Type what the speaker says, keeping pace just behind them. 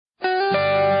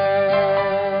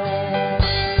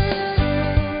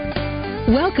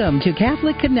Welcome to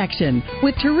Catholic Connection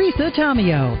with Teresa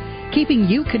Tomeo, keeping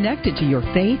you connected to your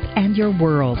faith and your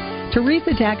world.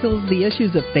 Teresa tackles the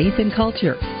issues of faith and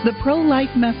culture, the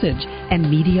pro-life message,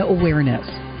 and media awareness.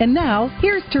 And now,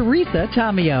 here's Teresa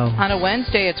Tomeo. On a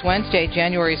Wednesday, it's Wednesday,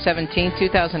 January 17,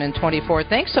 2024.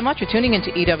 Thanks so much for tuning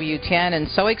into EWTN, and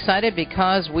so excited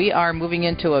because we are moving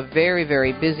into a very,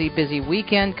 very busy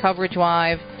weekend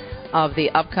coverage-wise of the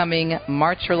upcoming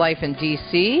March for Life in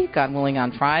D.C., God willing,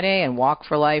 on Friday, and Walk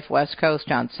for Life West Coast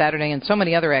on Saturday, and so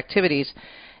many other activities.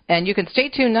 And you can stay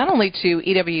tuned not only to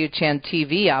EWTN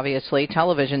TV, obviously,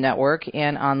 television network,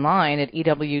 and online at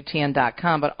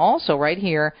EWTN.com, but also right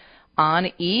here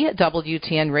on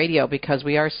EWTN Radio, because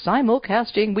we are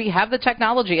simulcasting. We have the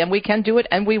technology, and we can do it,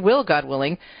 and we will, God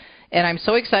willing. And I'm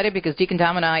so excited because Deacon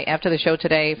Dom and I, after the show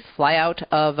today, fly out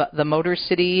of the Motor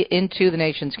City into the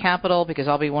nation's capital, because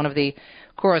I'll be one of the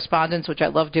correspondents, which I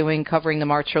love doing, covering the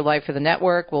March for Life for the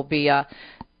network. We'll be up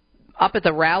at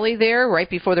the rally there right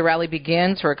before the rally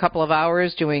begins for a couple of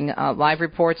hours doing live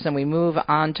reports. Then we move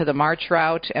on to the march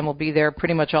route, and we'll be there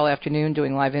pretty much all afternoon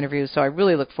doing live interviews. So I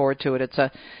really look forward to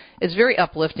it. It's very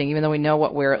uplifting, even though we know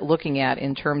what we're looking at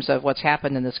in terms of what's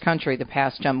happened in this country the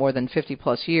past more than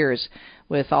 50-plus years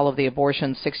with all of the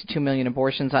abortions, 62 million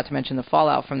abortions, not to mention the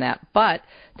fallout from that. But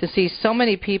to see so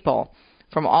many people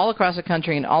from all across the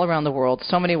country and all around the world,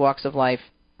 so many walks of life,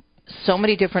 so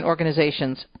many different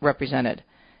organizations represented,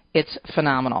 it's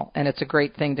phenomenal, and it's a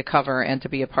great thing to cover and to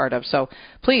be a part of. So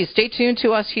please stay tuned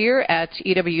to us here at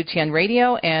EWTN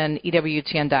Radio and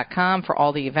EWTN.com for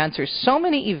all the events. There's so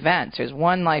many events. There's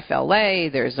One Life LA,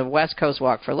 there's a West Coast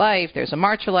Walk for Life, there's a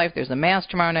March for Life, there's the Mass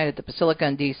tomorrow night at the Basilica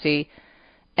in D.C.,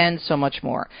 and so much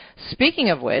more. Speaking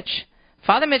of which,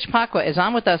 Father Mitch Pacwa is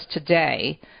on with us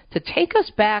today to take us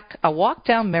back a walk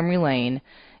down memory lane,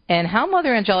 and how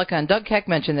Mother Angelica, and Doug Keck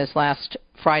mentioned this last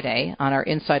Friday on our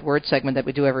Inside Word segment that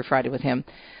we do every Friday with him,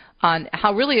 on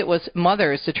how really it was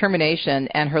Mother's determination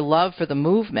and her love for the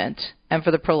movement and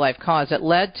for the pro-life cause that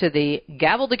led to the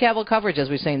gavel-to-gavel coverage, as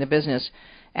we say in the business,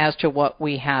 as to what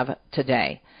we have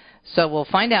today. So we'll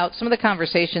find out some of the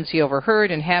conversations he overheard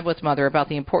and had with Mother about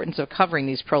the importance of covering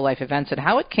these pro-life events and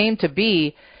how it came to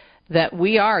be that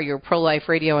we are your pro-life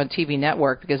radio and TV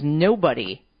network, because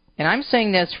nobody, and I'm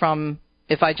saying this from,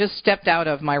 if I just stepped out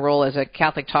of my role as a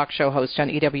Catholic talk show host on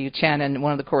EWTN and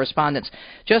one of the correspondents,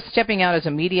 just stepping out as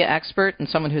a media expert and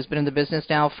someone who's been in the business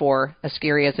now for, as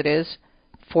scary as it is,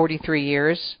 43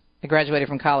 years. I graduated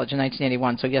from college in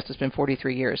 1981, so yes, it's been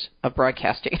 43 years of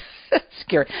broadcasting.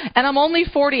 Scary. And I'm only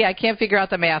 40. I can't figure out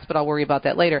the math, but I'll worry about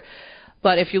that later.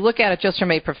 But if you look at it just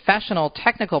from a professional,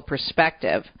 technical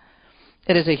perspective,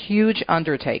 it is a huge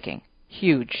undertaking,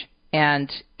 huge.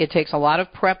 And it takes a lot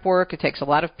of prep work. It takes a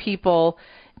lot of people.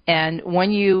 And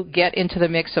when you get into the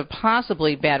mix of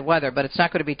possibly bad weather, but it's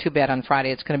not going to be too bad on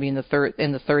Friday. It's going to be in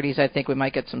the 30s. I think we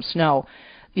might get some snow.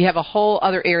 You have a whole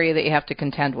other area that you have to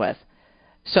contend with.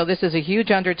 So this is a huge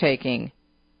undertaking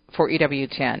for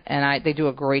EWTN, and they do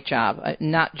a great job.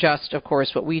 Not just, of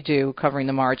course, what we do covering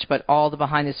the march, but all the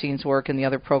behind-the-scenes work and the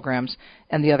other programs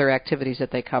and the other activities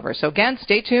that they cover. So again,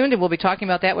 stay tuned, and we'll be talking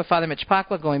about that with Father Mitch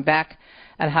Pacwa, going back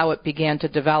at how it began to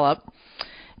develop.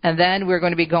 And then we're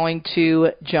going to be going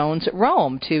to Joan's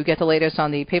Rome to get the latest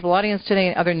on the papal audience today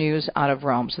and other news out of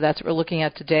Rome. So that's what we're looking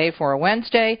at today for a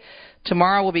Wednesday.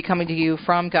 Tomorrow we'll be coming to you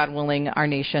from, God willing, our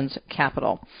nation's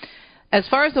capital. As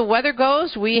far as the weather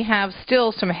goes, we have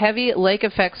still some heavy lake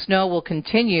effect snow will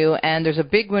continue, and there's a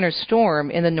big winter storm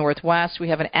in the northwest. We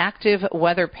have an active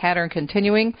weather pattern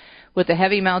continuing with the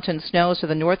heavy mountain snows to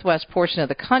the northwest portion of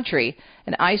the country,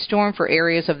 an ice storm for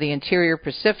areas of the interior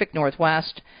Pacific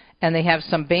Northwest, and they have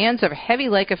some bands of heavy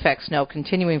lake effect snow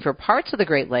continuing for parts of the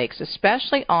Great Lakes,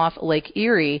 especially off Lake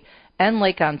Erie and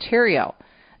Lake Ontario.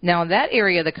 Now, in that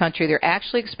area of the country, they're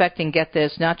actually expecting, get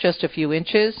this, not just a few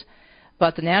inches,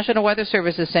 but the National Weather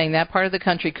Service is saying that part of the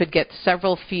country could get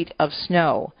several feet of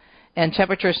snow, and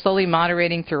temperatures slowly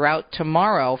moderating throughout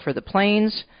tomorrow for the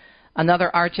plains.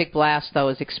 Another Arctic blast, though,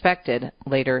 is expected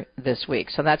later this week.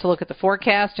 So that's a look at the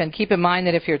forecast, and keep in mind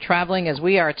that if you're traveling, as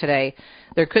we are today,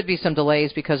 there could be some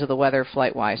delays because of the weather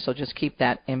flight-wise, so just keep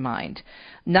that in mind.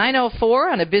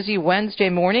 9:04 on a busy Wednesday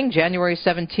morning, January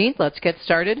 17th. Let's get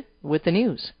started with the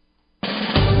news.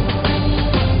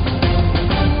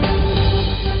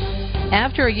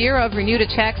 After a year of renewed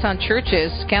attacks on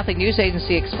churches, Catholic News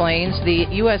Agency explains the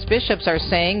U.S. bishops are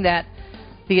saying that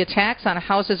the attacks on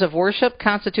houses of worship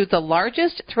constitute the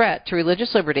largest threat to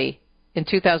religious liberty in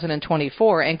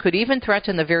 2024 and could even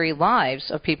threaten the very lives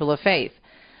of people of faith.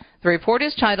 The report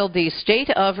is titled The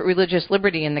State of Religious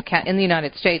Liberty in the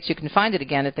United States. You can find it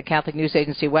again at the Catholic News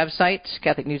Agency website,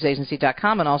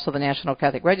 catholicnewsagency.com, and also the National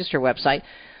Catholic Register website.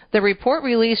 The report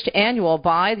released annual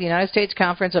by the United States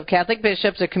Conference of Catholic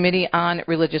Bishops, a committee on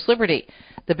religious liberty.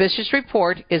 The Bishops'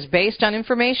 report is based on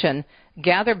information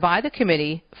gathered by the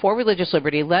Committee for Religious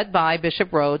Liberty led by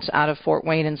Bishop Rhodes out of Fort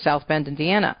Wayne in South Bend,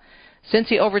 Indiana. Since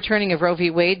the overturning of Roe v.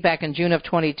 Wade back in June of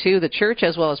 22, the church,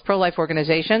 as well as pro-life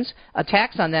organizations,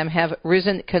 attacks on them have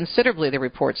risen considerably, the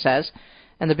report says.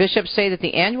 And the bishops say that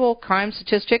the annual crime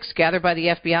statistics gathered by the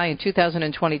FBI in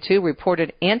 2022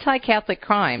 reported anti-Catholic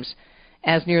crimes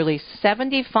as nearly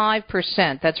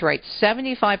 75%, that's right,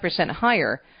 75%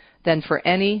 higher than for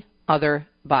any other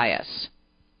bias.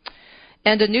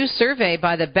 And a new survey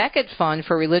by the Beckett Fund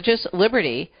for Religious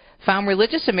Liberty found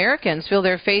religious Americans feel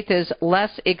their faith is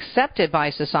less accepted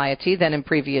by society than in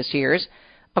previous years.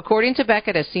 According to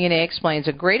Beckett, as CNA explains,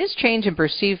 the greatest change in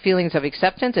perceived feelings of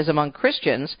acceptance is among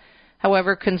Christians.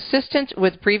 However, consistent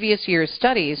with previous year's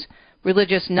studies,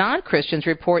 religious non-Christians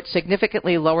report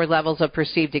significantly lower levels of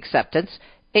perceived acceptance,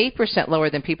 8%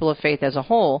 lower than people of faith as a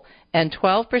whole, and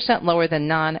 12% lower than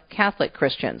non-Catholic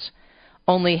Christians.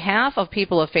 Only half of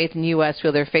people of faith in the U.S.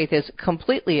 feel their faith is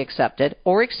completely accepted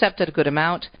or accepted a good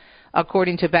amount,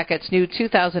 according to Beckett's new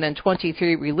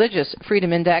 2023 Religious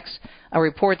Freedom Index, a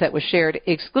report that was shared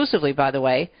exclusively, by the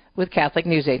way, with Catholic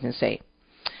News Agency.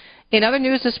 In other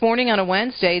news this morning on a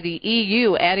Wednesday, the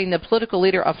EU adding the political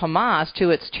leader of Hamas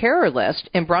to its terror list.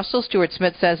 In Brussels, Stuart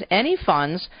Smith says any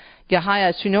funds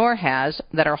Yahya Sinwar has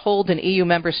that are held in EU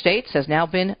member states has now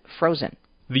been frozen.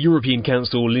 The European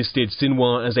Council listed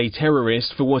Sinwar as a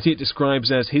terrorist for what it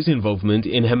describes as his involvement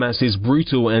in Hamas's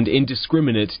brutal and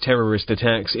indiscriminate terrorist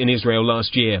attacks in Israel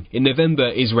last year. In November,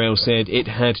 Israel said it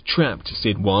had trapped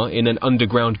Sinwar in an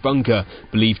underground bunker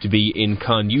believed to be in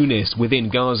Khan Yunis within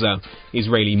Gaza.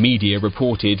 Israeli media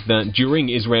reported that during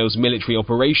Israel's military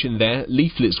operation there,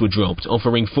 leaflets were dropped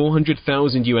offering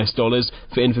 $400,000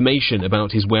 for information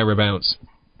about his whereabouts.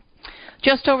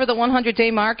 Just over the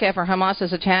 100-day mark after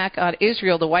Hamas's attack on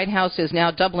Israel, the White House is now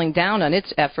doubling down on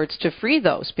its efforts to free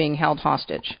those being held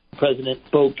hostage. The President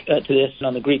spoke to this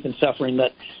on the grief and suffering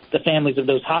that the families of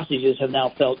those hostages have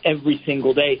now felt every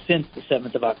single day since the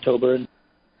 7th of October.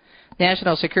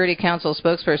 National Security Council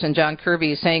spokesperson John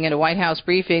Kirby saying in a White House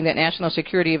briefing that National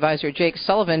Security Advisor Jake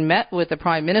Sullivan met with the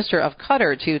Prime Minister of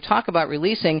Qatar to talk about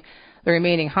releasing the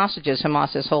remaining hostages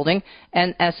Hamas is holding.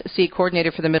 NSC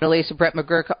coordinator for the Middle East, Brett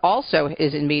McGurk, also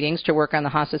is in meetings to work on the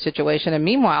hostage situation. And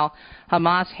meanwhile,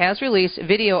 Hamas has released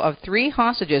video of 3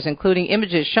 hostages, including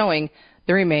images showing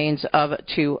the remains of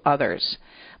 2 others.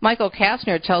 Michael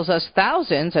Kastner tells us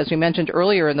thousands, as we mentioned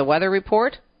earlier in the weather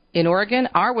report, in Oregon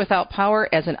are without power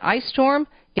as an ice storm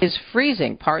is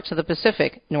freezing parts of the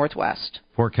Pacific Northwest.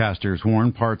 Forecasters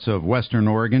warn parts of western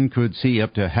Oregon could see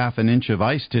up to half an inch of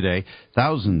ice today.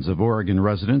 Thousands of Oregon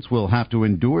residents will have to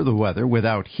endure the weather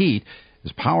without heat,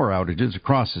 as power outages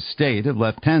across the state have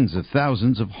left tens of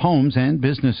thousands of homes and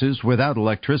businesses without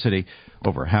electricity.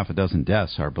 Over half a dozen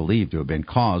deaths are believed to have been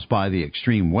caused by the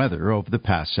extreme weather over the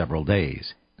past several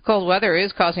days. Cold weather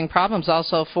is causing problems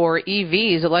also for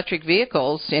EVs, electric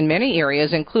vehicles, in many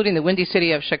areas, including the windy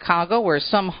city of Chicago, where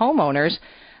some homeowners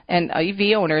and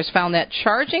EV owners found that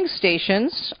charging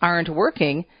stations aren't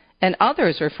working, and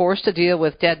others are forced to deal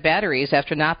with dead batteries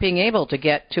after not being able to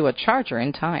get to a charger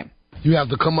in time. You have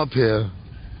to come up here,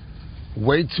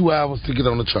 wait 2 hours to get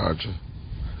on the charger.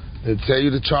 They tell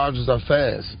you the chargers are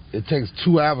fast. It takes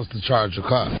 2 hours to charge your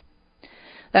car.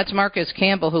 That's Marcus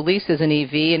Campbell, who leases an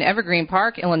EV. In Evergreen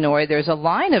Park, Illinois, there's a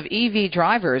line of EV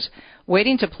drivers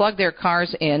waiting to plug their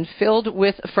cars in, filled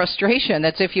with frustration.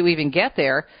 That's if you even get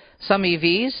there. Some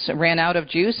EVs ran out of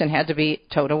juice and had to be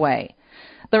towed away.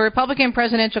 The Republican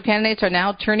presidential candidates are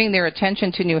now turning their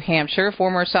attention to New Hampshire.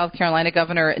 Former South Carolina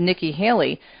Governor Nikki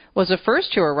Haley was the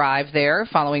first to arrive there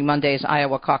following Monday's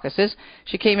Iowa caucuses.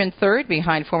 She came in third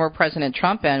behind former President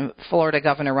Trump and Florida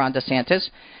Governor Ron DeSantis.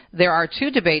 There are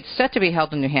 2 debates set to be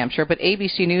held in New Hampshire, but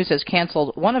ABC News has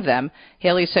canceled one of them.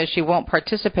 Haley says she won't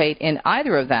participate in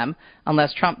either of them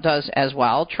unless Trump does as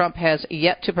well. Trump has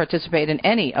yet to participate in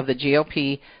any of the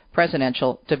GOP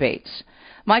presidential debates.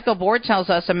 Michael Board tells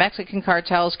us the Mexican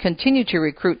cartels continue to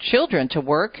recruit children to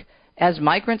work as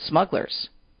migrant smugglers.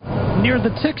 Near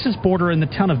the Texas border in the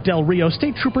town of Del Rio,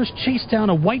 state troopers chased down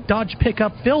a white Dodge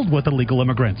pickup filled with illegal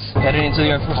immigrants. Heading into the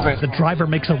Air Force Base. The driver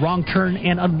makes a wrong turn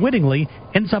and unwittingly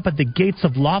ends up at the gates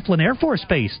of Laughlin Air Force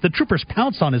Base. The troopers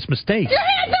pounce on his mistake. Your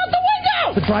hands out the window!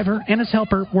 The driver and his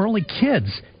helper were only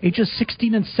kids, ages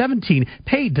 16 and 17,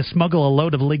 paid to smuggle a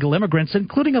load of illegal immigrants,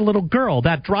 including a little girl.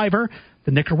 That driver,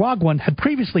 the Nicaraguan, had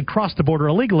previously crossed the border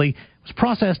illegally, was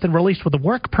processed and released with a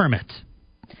work permit.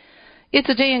 It's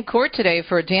a day in court today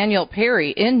for Daniel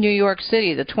Perry in New York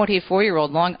City, the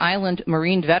 24-year-old Long Island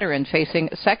Marine veteran facing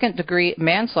second-degree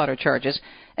manslaughter charges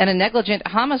and a negligent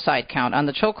homicide count on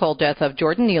the chokehold death of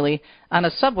Jordan Neely on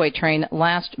a subway train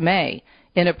last May.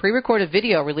 In a pre-recorded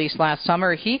video released last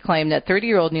summer, he claimed that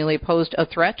 30-year-old Neely posed a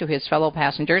threat to his fellow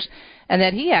passengers and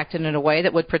that he acted in a way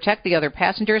that would protect the other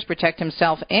passengers, protect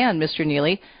himself and Mr.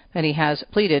 Neely, and he has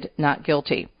pleaded not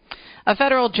guilty. A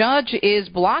federal judge is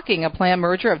blocking a planned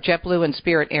merger of JetBlue and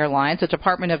Spirit Airlines. The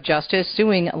Department of Justice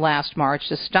suing last March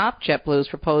to stop JetBlue's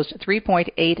proposed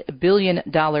 $3.8 billion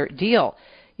deal.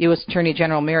 U.S. Attorney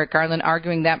General Merrick Garland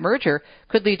arguing that merger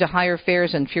could lead to higher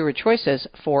fares and fewer choices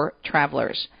for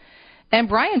travelers. And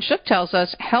Brian Shook tells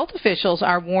us health officials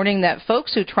are warning that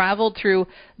folks who traveled through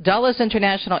Dulles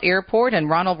International Airport and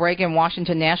Ronald Reagan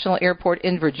Washington National Airport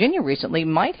in Virginia recently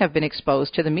might have been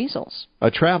exposed to the measles.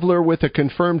 A traveler with a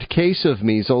confirmed case of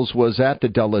measles was at the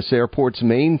Dulles Airport's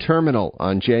main terminal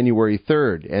on January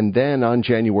 3rd, and then on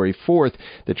January 4th,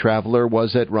 the traveler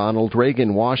was at Ronald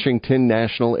Reagan Washington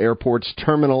National Airport's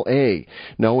Terminal A.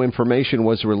 No information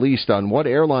was released on what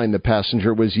airline the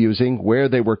passenger was using, where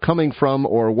they were coming from,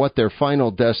 or what their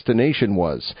final destination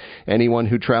was. Anyone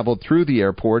who traveled through the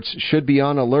airports should be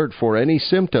on alert for any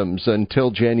symptoms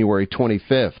until January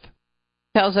 25th.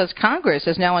 Tells us Congress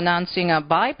is now announcing a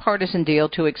bipartisan deal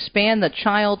to expand the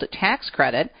child tax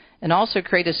credit and also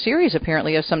create a series,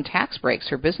 apparently, of some tax breaks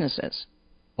for businesses.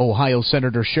 Ohio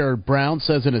Senator Sherrod Brown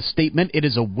says in a statement it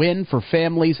is a win for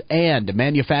families and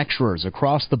manufacturers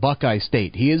across the Buckeye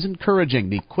State. He is encouraging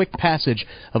the quick passage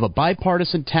of a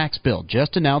bipartisan tax bill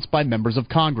just announced by members of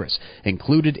Congress.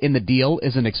 Included in the deal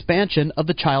is an expansion of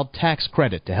the child tax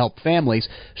credit to help families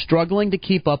struggling to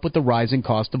keep up with the rising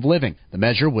cost of living. The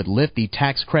measure would lift the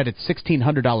tax credit's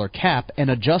 $1,600 cap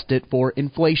and adjust it for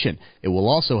inflation. It will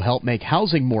also help make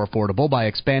housing more affordable by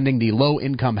expanding the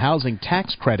low-income housing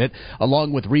tax credit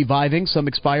along with reviving some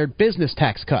expired business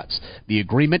tax cuts. The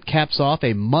agreement caps off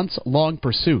a months-long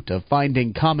pursuit of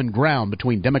finding common ground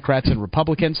between Democrats and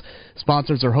Republicans.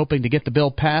 Sponsors are hoping to get the bill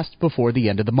passed before the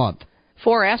end of the month.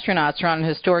 4 astronauts are on a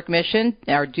historic mission,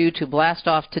 are due to blast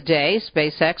off today.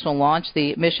 SpaceX will launch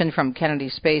the mission from Kennedy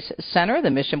Space Center. The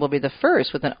mission will be the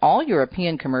first with an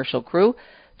all-European commercial crew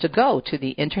to go to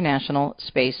the International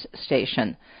Space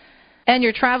Station. And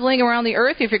you're traveling around the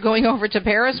Earth. If you're going over to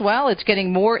Paris, well, it's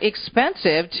getting more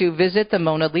expensive to visit the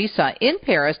Mona Lisa. In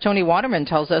Paris, Tony Waterman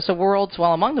tells us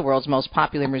among the world's most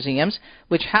popular museums,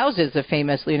 which houses the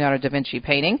famous Leonardo da Vinci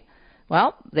painting,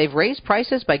 well, they've raised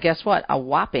prices by, guess what, a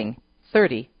whopping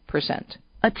 30%.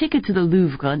 A ticket to the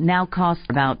Louvre now costs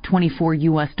about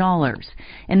 $24,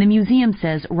 and the museum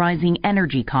says rising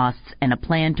energy costs and a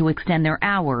plan to extend their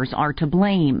hours are to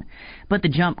blame. But the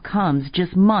jump comes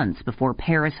just months before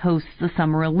Paris hosts the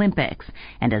Summer Olympics,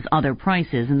 and as other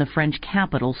prices in the French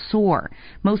capital soar,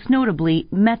 most notably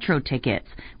metro tickets,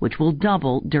 which will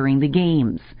double during the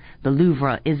Games. The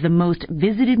Louvre is the most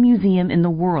visited museum in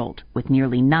the world, with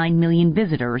nearly 9 million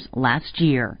visitors last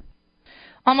year.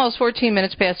 Almost 14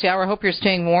 minutes past the hour. I hope you're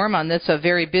staying warm on this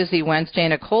very busy Wednesday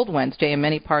and a cold Wednesday in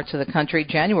many parts of the country,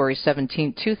 January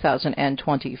 17,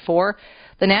 2024.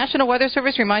 The National Weather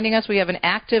Service reminding us we have an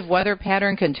active weather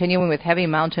pattern continuing with heavy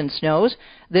mountain snows.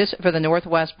 This for the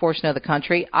northwest portion of the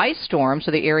country. Ice storms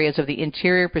for the areas of the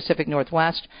interior Pacific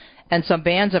Northwest and some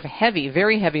bands of heavy,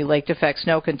 very heavy lake effect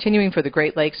snow continuing for the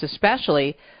Great Lakes,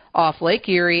 especially off Lake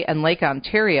Erie and Lake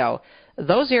Ontario.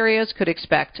 Those areas could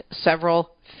expect several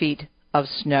feet of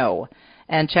snow,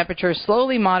 and temperatures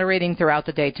slowly moderating throughout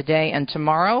the day today and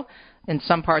tomorrow in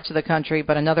some parts of the country,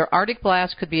 but another Arctic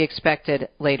blast could be expected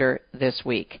later this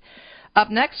week. Up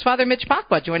next, Father Mitch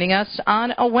Pacwa joining us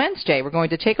on a Wednesday. We're going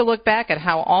to take a look back at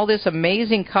how all this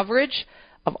amazing coverage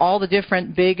of all the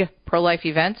different big pro-life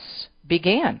events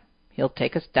began. He'll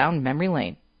take us down memory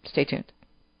lane. Stay tuned.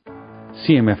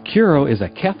 CMF Curo is a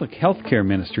Catholic healthcare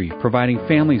ministry providing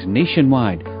families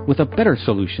nationwide with a better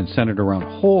solution centered around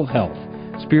whole health,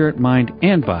 spirit, mind,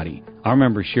 and body. Our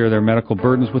members share their medical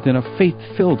burdens within a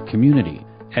faith-filled community.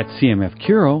 At CMF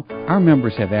Curo, our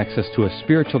members have access to a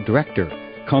spiritual director,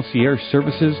 concierge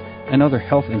services, and other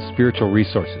health and spiritual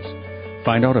resources.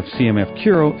 Find out if CMF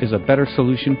Curo is a better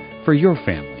solution for your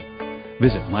family.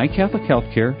 Visit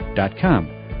mycatholichealthcare.com.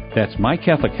 That's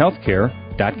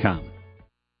mycatholichealthcare.com.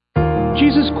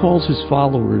 Jesus calls his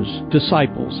followers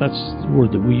disciples. That's the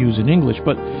word that we use in English,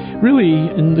 but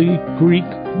really in the Greek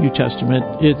New Testament,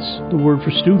 it's the word for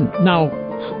student. Now,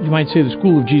 you might say the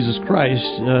School of Jesus Christ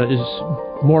is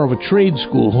more of a trade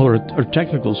school or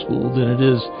technical school than it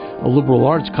is a liberal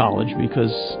arts college,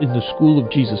 because in the School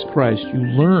of Jesus Christ you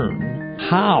learn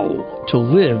how to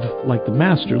live like the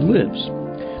Master lives.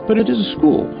 But it is a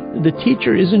school. The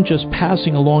teacher isn't just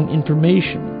passing along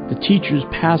information. The teacher is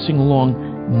passing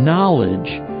along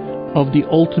knowledge of the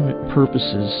ultimate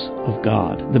purposes of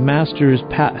God. The Master is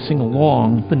passing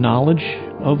along the knowledge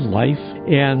of life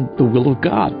and the will of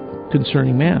God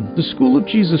concerning man. The School of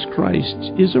Jesus Christ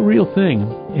is a real thing,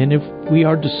 and if we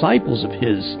are disciples of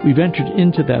His, we've entered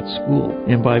into that school,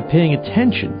 and by paying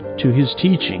attention to His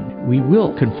teaching, we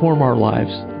will conform our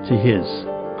lives to His.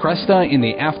 Cresta in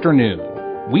the afternoon,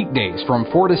 weekdays from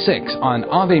 4 to 6 on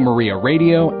Ave Maria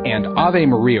Radio and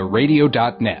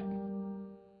AveMariaRadio.net.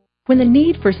 When the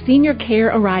need for senior care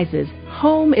arises,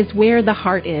 home is where the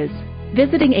heart is.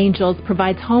 Visiting Angels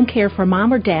provides home care for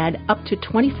mom or dad up to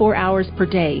 24 hours per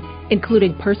day,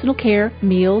 including personal care,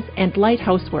 meals, and light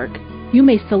housework. You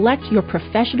may select your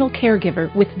professional caregiver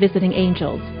with Visiting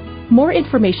Angels. More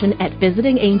information at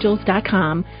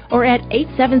visitingangels.com or at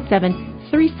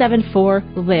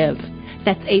 877-374-LIVE.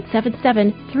 That's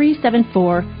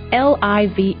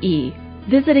 877-374-LIVE.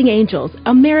 Visiting Angels,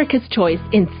 America's choice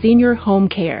in senior home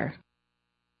care.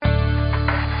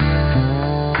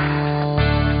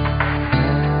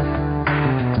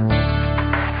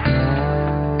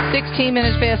 16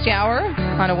 minutes past the hour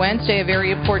on a Wednesday, a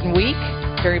very important week,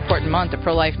 very important month, a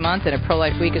pro-life month and a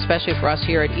pro-life week, especially for us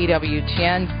here at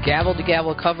EWTN.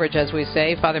 Gavel-to-gavel coverage, as we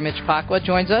say. Father Mitch Pacwa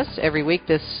joins us every week.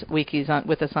 This week he's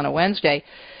with us on a Wednesday.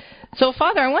 So,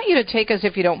 Father, I want you to take us,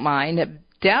 if you don't mind,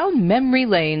 down memory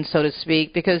lane, so to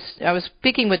speak, because I was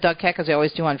speaking with Doug Keck, as I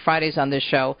always do on Fridays on this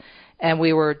show, and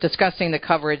we were discussing the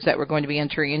coverage that we're going to be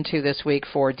entering into this week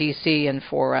for D.C. and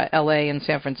for L.A. and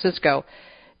San Francisco.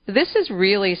 This is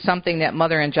really something that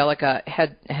Mother Angelica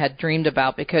had dreamed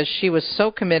about, because she was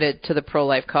so committed to the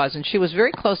pro-life cause, and she was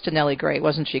very close to Nellie Gray,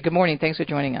 wasn't she? Good morning. Thanks for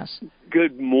joining us.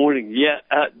 Good morning. Yeah,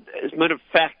 as a matter of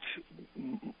fact,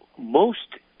 most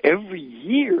every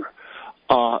year,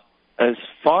 as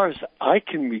far as I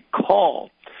can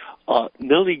recall,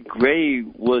 Nellie Gray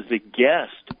was a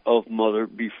guest of Mother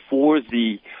before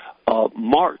the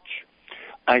march.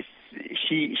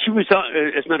 She was on,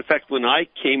 as a matter of fact, when I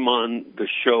came on the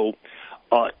show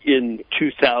in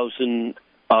 2000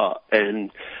 I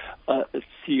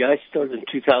started in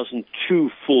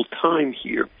 2002 full time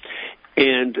here,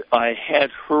 and I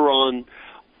had her on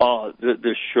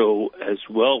the show as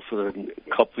well for a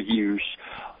couple of years.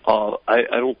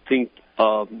 I don't think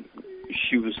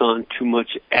she was on too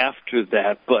much after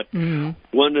that, but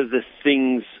one of the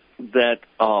things that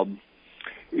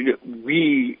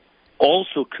we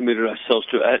also committed ourselves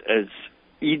to as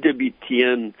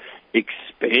EWTN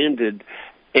expanded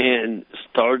and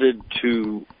started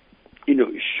to,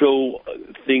 show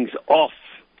things off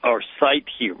our site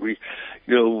here.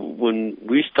 When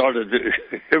we started,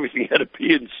 everything had to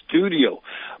be in studio,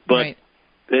 but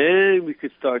then we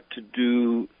could start to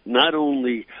do not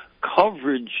only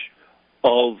coverage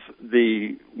of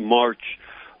the march,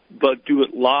 but do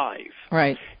it live.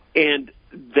 Right. And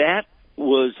that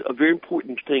was a very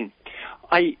important thing.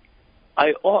 Matter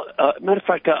of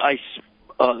fact, I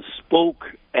spoke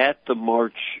at the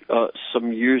march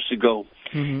some years ago,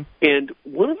 and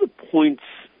one of the points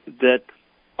that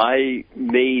I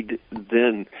made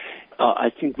then,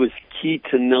 I think, was key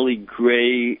to Nellie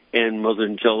Gray and Mother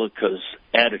Angelica's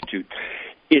attitude.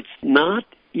 It's not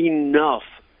enough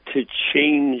to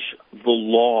change the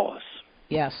laws.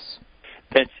 Yes.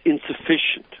 That's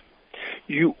insufficient.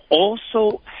 You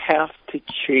also have to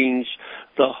change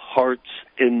the hearts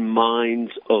and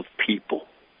minds of people.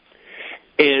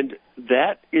 And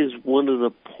that is one of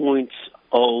the points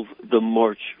of the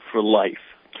March for Life,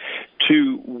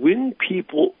 to win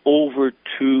people over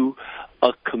to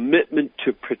a commitment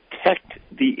to protect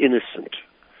the innocent,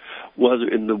 whether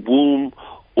in the womb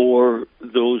or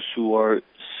those who are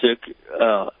sick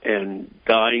and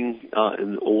dying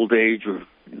in old age or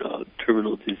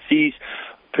terminal disease.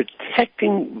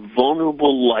 Protecting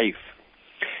vulnerable life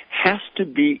has to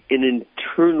be an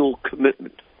internal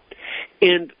commitment.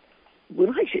 And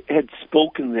when I had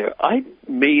spoken there, I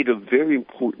made a very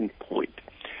important point.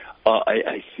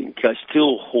 I think I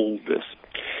still hold this.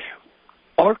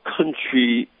 Our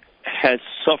country has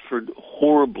suffered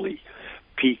horribly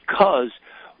because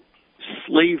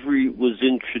slavery was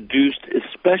introduced,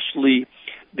 especially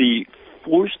the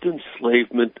forced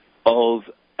enslavement of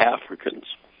Africans.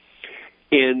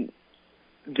 And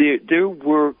there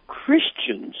were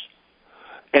Christians,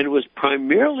 and it was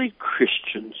primarily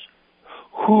Christians,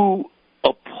 who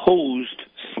opposed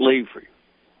slavery.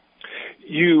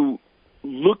 You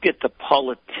look at the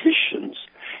politicians,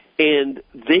 and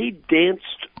they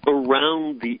danced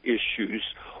around the issues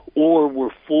or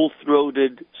were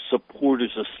full-throated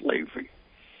supporters of slavery.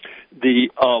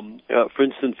 For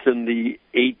instance, in the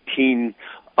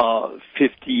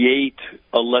 1858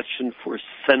 election for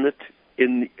Senate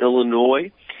in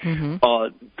Illinois,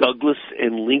 Douglas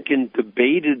and Lincoln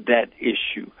debated that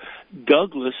issue.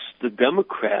 Douglas, the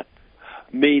Democrat,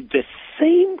 made the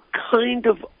same kind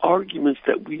of arguments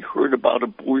that we heard about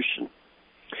abortion,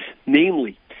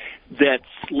 namely that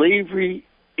slavery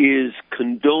is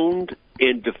condoned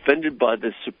and defended by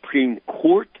the Supreme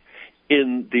Court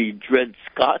in the Dred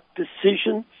Scott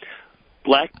decision.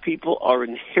 Black people are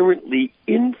inherently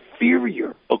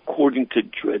inferior, according to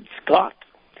Dred Scott,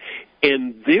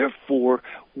 and therefore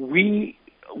we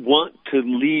want to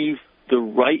leave the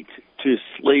right to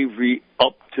slavery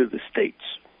up to the states.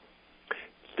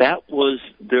 That was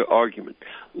their argument.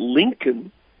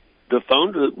 Lincoln,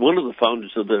 one of the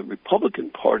founders of the Republican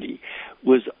Party,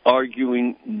 was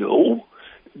arguing no.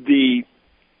 The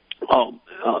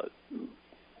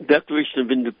Declaration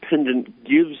of Independence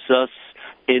gives us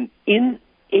an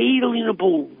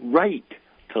inalienable right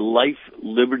to life,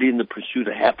 liberty, and the pursuit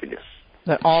of happiness.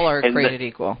 That all are created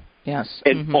equal. Yes.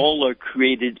 And all are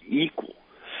created equal.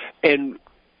 And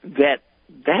that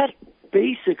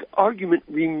basic argument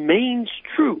remains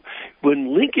true.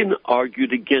 When Lincoln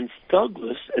argued against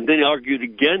Douglas, and then argued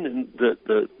again in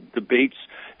the debates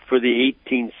for the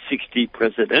 1860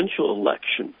 presidential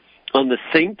election on the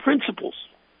same principles,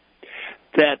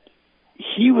 that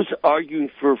he was arguing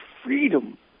for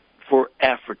freedom for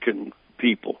African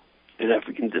people and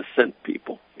African descent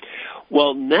people.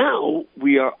 Well, now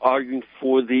we are arguing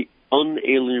for the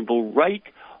unalienable right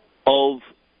of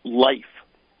life.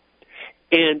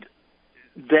 And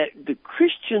that the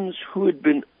Christians who had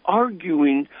been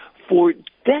arguing for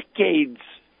decades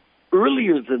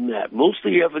earlier than that,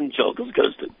 mostly evangelicals,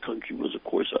 because the country was, of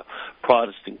course, a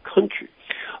Protestant country,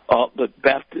 but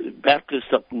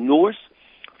Baptists up north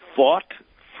fought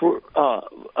for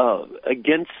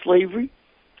against slavery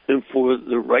and for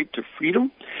the right to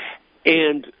freedom,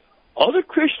 and other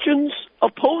Christians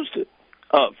opposed it.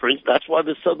 For instance, that's why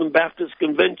the Southern Baptist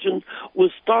Convention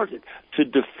was started, to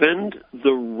defend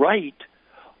the right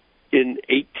in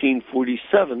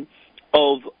 1847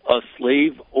 of a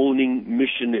slave-owning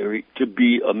missionary to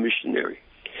be a missionary.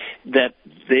 That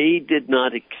they did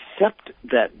not accept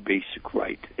that basic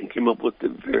right and came up with the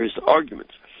various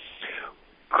arguments.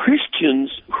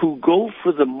 Christians who go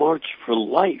for the March for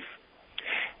Life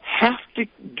have to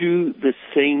do the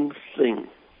same thing.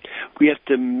 We have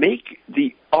to make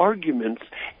the arguments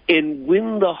and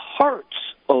win the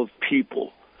hearts of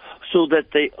people so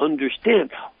that they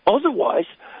understand. Otherwise,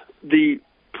 the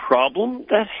problem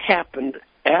that happened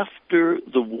after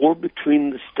the war between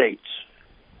the states,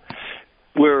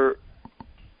 where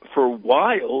for a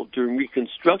while during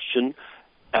Reconstruction,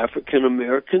 African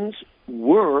Americans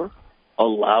were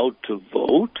allowed to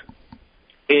vote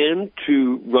and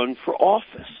to run for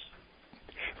office.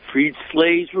 Freed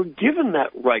slaves were given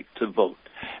that right to vote.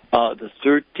 The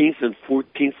 13th and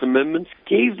 14th Amendments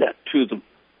gave that to them.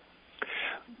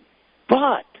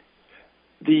 But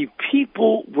the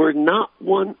people were not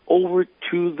won over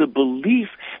to the belief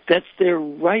that their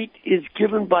right is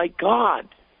given by God.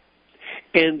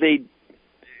 And they,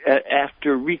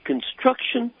 after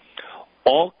Reconstruction,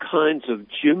 all kinds of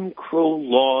Jim Crow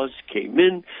laws came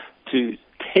in to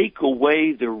take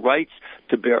away their rights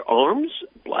to bear arms.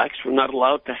 Blacks were not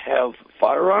allowed to have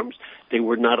firearms. They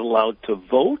were not allowed to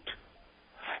vote.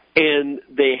 And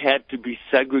they had to be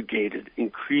segregated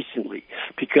increasingly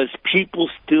because people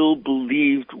still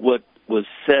believed what was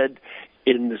said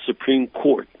in the Supreme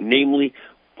Court, namely,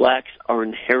 blacks are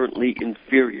inherently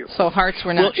inferior. So hearts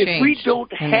were not changed. Well, if we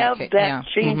don't have that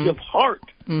change of heart,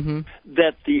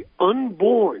 that the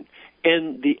unborn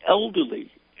and the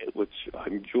elderly, which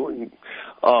I'm joining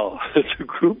the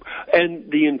group,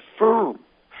 and the infirm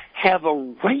have a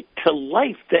right to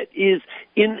life that is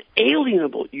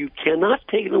inalienable. You cannot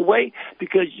take it away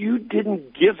because you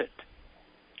didn't give it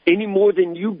any more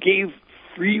than you gave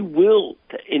free will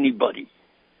to anybody.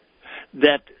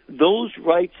 That those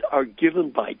rights are given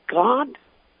by God.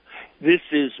 This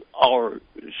is our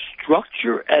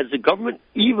structure as a government,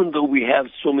 even though we have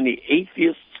so many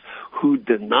atheists who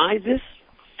deny this.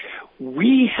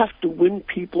 We have to win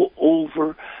people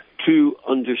over to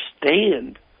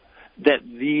understand that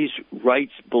these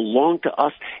rights belong to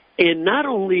us and not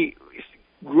only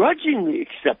grudgingly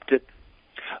accept it,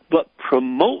 but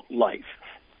promote life.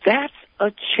 That's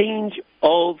a change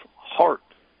of heart.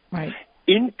 Right.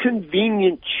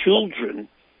 Inconvenient children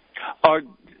are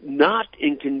not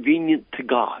inconvenient to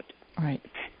God. Right.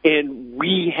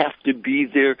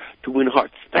 there to win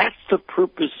hearts. That's the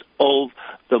purpose of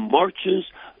the marches,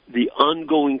 the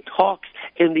ongoing talks,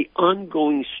 and the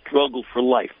ongoing struggle for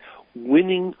life.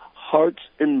 Winning hearts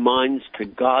and minds to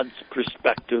God's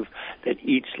perspective that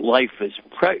each life is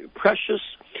precious.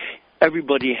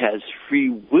 Everybody has free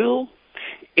will,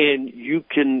 and you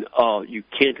can't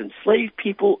enslave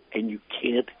people, and you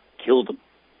can't kill them.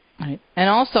 Right. And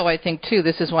also, I think, too,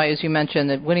 this is why, as you mentioned,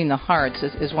 that winning the hearts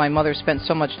is why Mother spent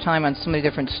so much time on so many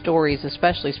different stories,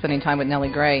 especially spending time with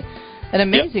Nellie Gray, an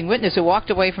amazing witness who walked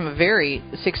away from a very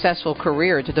successful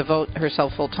career to devote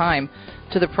herself full-time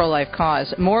to the pro-life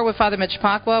cause. More with Father Mitch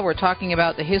Pacwa. We're talking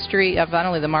about the history of not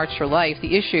only the March for Life,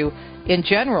 the issue in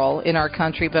general in our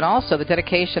country, but also the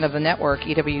dedication of the network,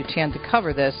 EWTN, to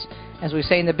cover this. As we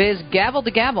say in the biz, gavel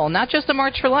to gavel, not just the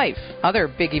March for Life, other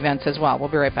big events as well. We'll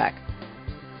be right back.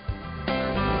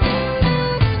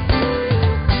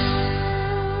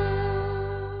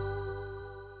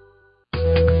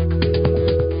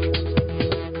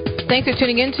 Thanks for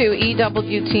tuning in to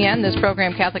EWTN, this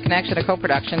program, Catholic Connection, a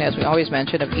co-production, as we always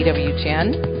mention, of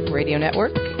EWTN Radio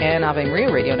Network and Ave Maria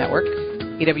Radio Network,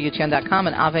 EWTN.com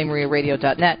and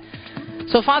AveMariaRadio.net.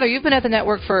 So, Father, you've been at the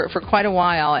network for quite a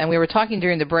while, and we were talking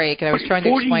during the break, and I was trying to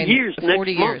explain... 40 years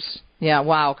 40 years. Month. Yeah,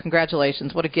 wow,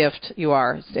 congratulations. What a gift you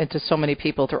are, and to so many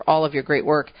people through all of your great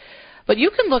work. But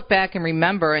you can look back and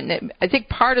remember, and I think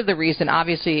part of the reason,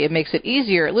 obviously, it makes it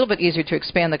easier, a little bit easier to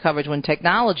expand the coverage when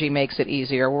technology makes it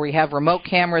easier, where we have remote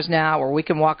cameras now, where we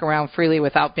can walk around freely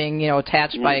without being,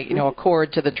 attached by, a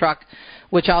cord to the truck,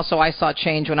 which also I saw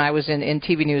change when I was in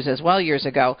TV news as well years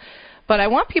ago. But I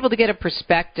want people to get a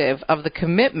perspective of the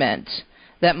commitment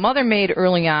that Mother made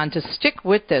early on to stick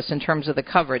with this in terms of the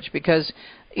coverage, because,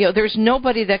 there's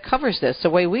nobody that covers this the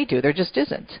way we do. There just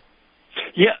isn't.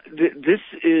 Yeah, this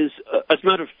is, as a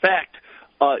matter of fact,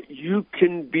 you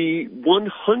can be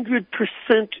 100%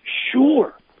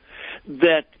 sure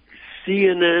that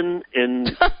CNN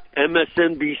and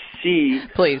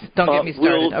MSNBC Please, don't get me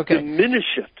started. will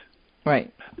diminish it.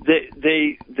 Right.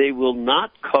 They will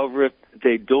not cover it.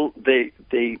 They don't.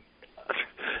 They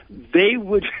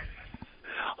would.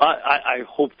 I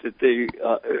hope that they.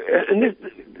 And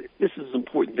this is an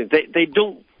important thing. They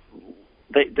don't.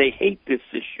 They hate this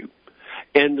issue.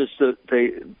 And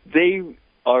they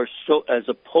are so, as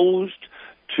opposed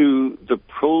to the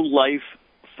pro-life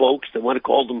folks, they want to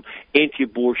call them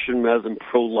anti-abortion rather than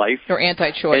pro-life. Or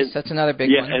anti-choice, that's another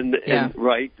big one. And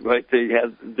right, they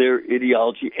have their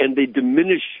ideology, and they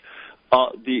diminish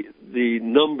the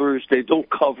numbers, they don't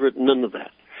cover it, none of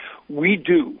that. We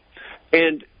do.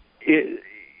 And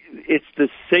it's the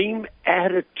same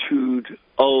attitude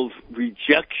of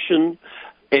rejection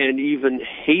and even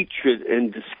hatred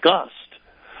and disgust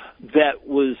that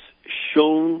was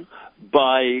shown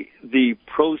by the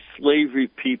pro-slavery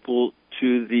people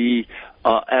to the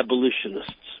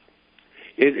abolitionists.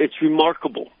 It's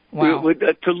remarkable. Wow.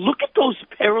 To look at those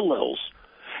parallels,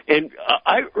 and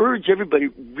I urge everybody,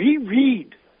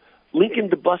 reread Lincoln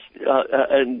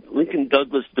and Lincoln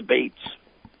Douglas debates.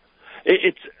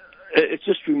 It's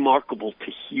just remarkable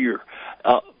to hear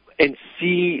and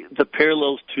see the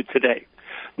parallels to today.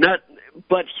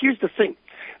 But here's the thing.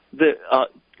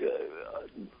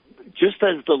 Just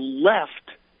as the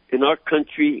left in our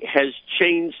country has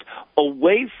changed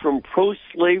away from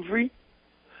pro-slavery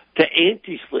to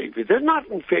anti-slavery, they're not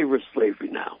in favor of slavery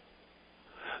now.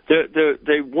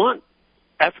 They want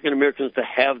African Americans to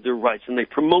have their rights, and they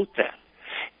promote that.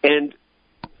 And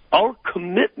our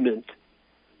commitment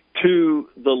to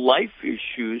the life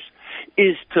issues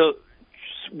is to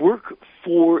work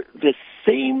for the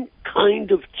same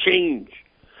kind of change.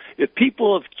 If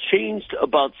people have changed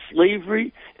about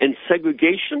slavery and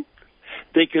segregation,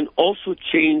 they can also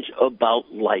change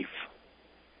about life.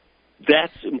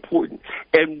 That's important.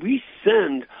 And we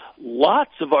send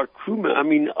lots of our crewmen. I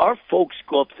mean, our folks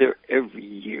go up there every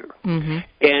year. Mm-hmm.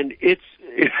 And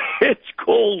it's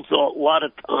cold a lot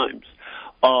of times.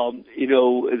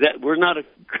 That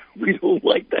we don't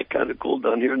like that kind of cold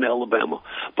down here in Alabama.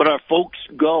 But our folks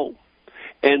go.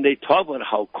 And they talk about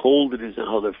how cold it is and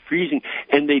how they're freezing.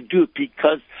 And they do it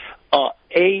because,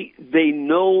 they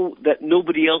know that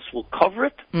nobody else will cover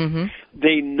it. Mm-hmm.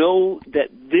 They know that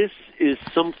this is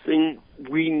something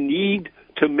we need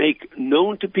to make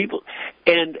known to people.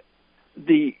 And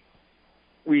the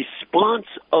response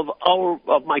of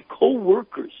my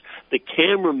co-workers, the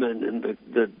cameramen and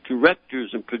the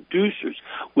directors and producers,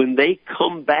 when they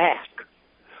come back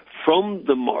from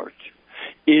the march,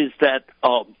 is that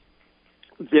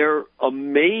they're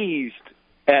amazed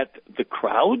at the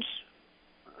crowds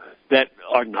that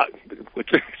are not,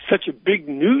 which is such a big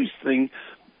news thing.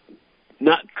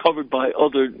 not covered by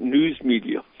other news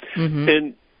media. Mm-hmm.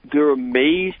 And they're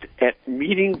amazed at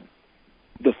meeting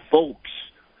the folks,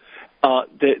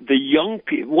 the young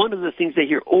people. One of the things they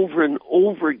hear over and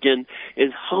over again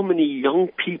is how many young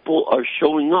people are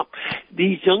showing up.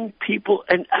 These young people,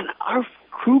 and our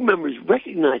crew members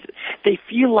recognize it. They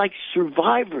feel like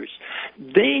survivors.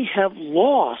 They have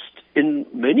lost, in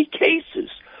many cases,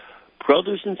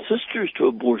 brothers and sisters to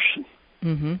abortion.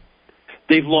 Mm-hmm.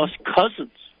 They've lost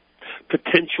cousins,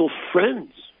 potential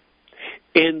friends,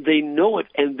 and they know it,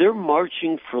 and they're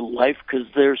marching for life because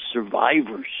they're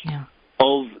survivors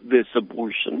of this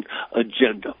abortion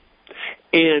agenda.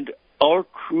 And our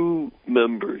crew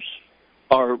members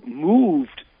are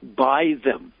moved by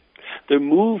them. They're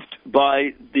moved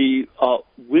by the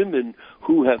women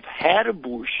who have had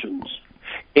abortions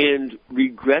and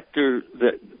regret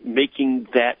making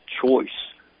that choice.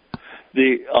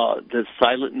 The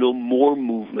Silent No More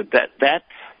movement that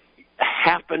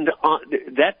happened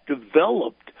that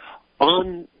developed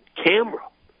on camera.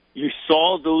 You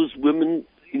saw those women,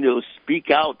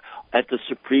 speak out at the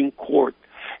Supreme Court,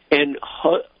 and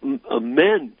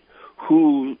men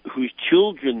whose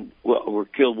children were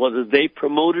killed, whether they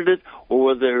promoted it or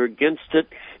whether they're against it,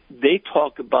 they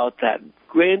talk about that.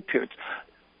 Grandparents.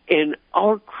 And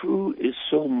our crew is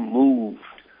so moved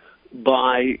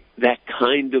by that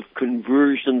kind of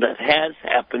conversion that has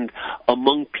happened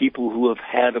among people who have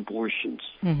had abortions,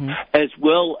 as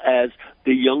well as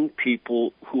the young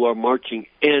people who are marching,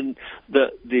 and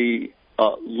the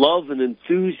love and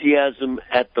enthusiasm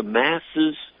at the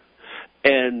masses,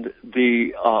 and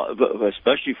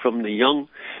especially from the young.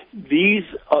 These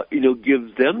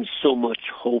give them so much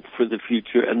hope for the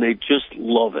future, and they just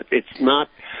love it. It's not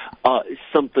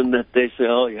something that they say,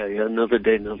 oh yeah, another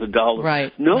day, another dollar.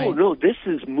 Right. No, this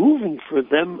is moving for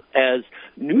them as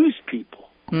news people.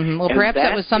 Mm-hmm. Well, perhaps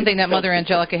that was something that Mother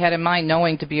Angelica had in mind,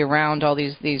 knowing to be around all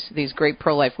these great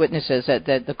pro-life witnesses, that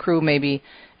the crew, maybe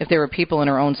if there were people in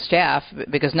her own staff,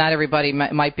 because not everybody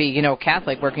might be,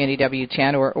 Catholic working at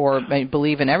EWTN or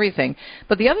believe in everything.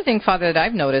 But the other thing, Father, that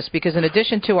I've noticed, because in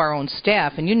addition to our own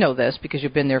staff, and you know this because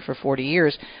you've been there for 40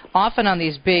 years, often on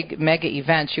these big mega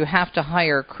events, you have to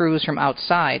hire crews from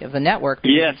outside of the network.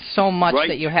 Yes, so much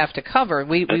that you have to cover.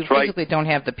 We physically don't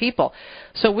have the people.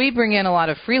 So we bring in a lot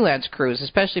of freelance crews,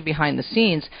 especially behind the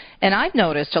scenes. And I've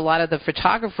noticed a lot of the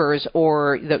photographers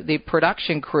or the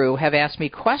production crew have asked me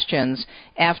questions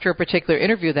after a particular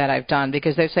interview that I've done,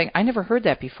 because they're saying, I never heard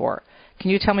that before. Can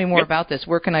you tell me more about this?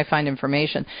 Where can I find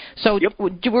information? So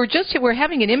we're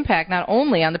having an impact not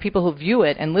only on the people who view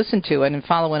it and listen to it and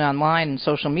follow it online and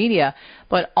social media,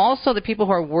 but also the people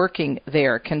who are working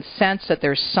there can sense that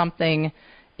there's something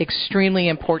extremely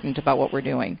important about what we're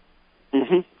doing.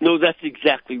 Mm-hmm. No, that's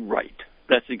exactly right.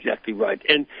 That's exactly right.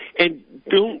 And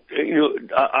don't,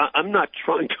 I'm not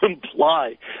trying to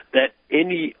imply that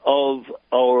any of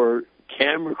our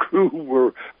camera crew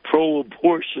were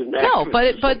pro-abortion. No,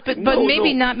 but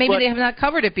maybe not. Maybe they have not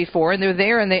covered it before, and they're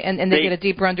there, and they get a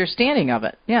deeper understanding of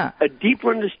it. Yeah, a deeper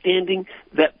understanding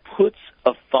that puts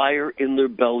a fire in their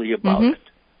belly about it.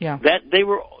 Yeah, that they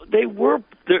were.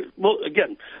 Well,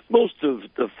 again, most of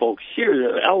the folks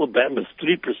here, Alabama's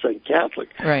 3% Catholic,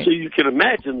 right. So you can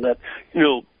imagine that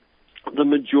the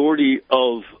majority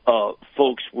of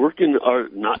folks working are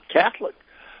not Catholic,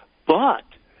 but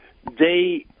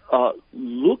they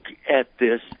look at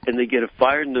this and they get a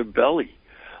fire in their belly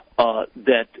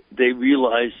that they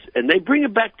realize, and they bring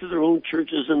it back to their own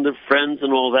churches and their friends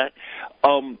and all that.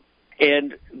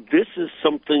 And this is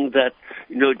something that,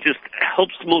 just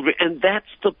helps to motivate. And that's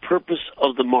the purpose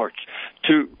of the march,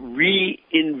 to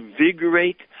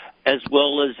reinvigorate as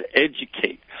well as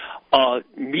educate.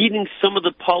 Meeting some of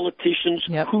the politicians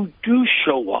who do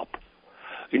show up.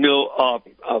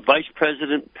 Vice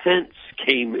President Pence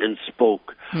came and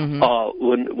spoke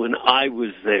when I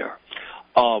was there.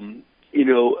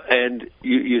 And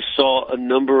you saw a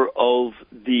number of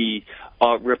the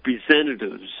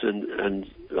representatives and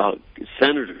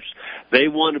senators. They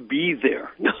want to be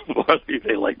there.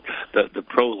 They like the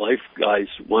pro-life guys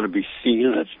want to be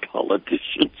seen as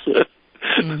politicians.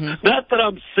 Not that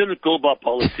I'm cynical about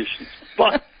politicians,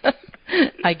 but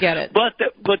I get it. But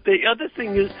the other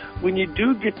thing is, when you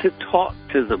do get to talk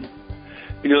to them,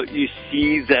 you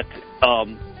see that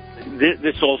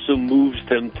this also moves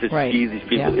them to see these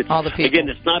people. Yeah, all the people. Again,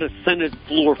 it's not a Senate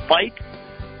floor fight.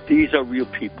 These are real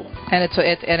people. And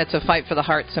it's a fight for the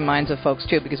hearts and minds of folks,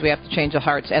 too, because we have to change the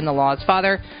hearts and the laws.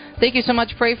 Father, thank you so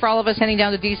much. Pray for all of us heading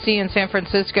down to D.C. and San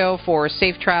Francisco for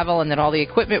safe travel and that all the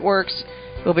equipment works.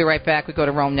 We'll be right back. We go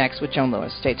to Rome next with Joan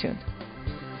Lewis. Stay tuned.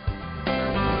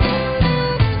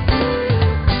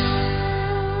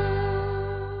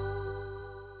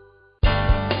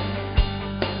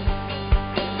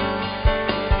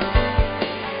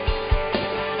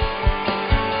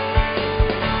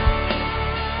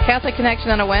 Catholic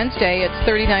Connection on a Wednesday. It's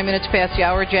 39 minutes past the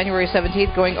hour, January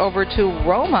 17th, going over to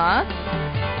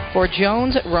Roma for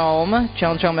Joan's Rome,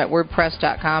 Joan's Rome at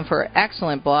WordPress.com for an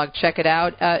excellent blog. Check it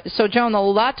out. So, Joan, a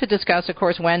lot to discuss, of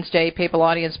course, Wednesday, papal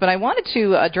audience, but I wanted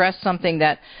to address something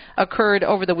that occurred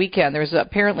over the weekend. There's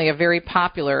apparently a very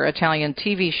popular Italian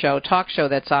TV show, talk show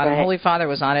that's on, and Holy Father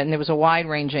was on it, and there was a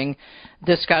wide-ranging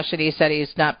discussion. He said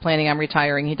he's not planning on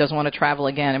retiring, he doesn't want to travel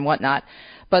again and whatnot.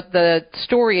 But the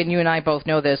story, and you and I both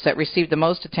know this, that received the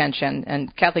most attention,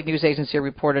 and Catholic News Agency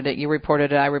reported it, you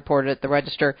reported it, I reported it, the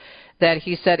Register, that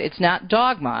he said it's not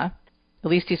dogma, at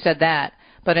least he said that,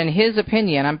 but in his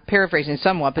opinion, I'm paraphrasing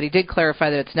somewhat, but he did clarify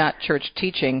that it's not church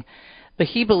teaching, but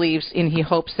he believes and he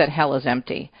hopes that hell is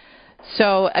empty.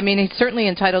 So, I mean, he's certainly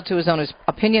entitled to his own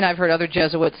opinion. I've heard other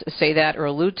Jesuits say that or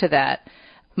allude to that.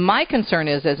 My concern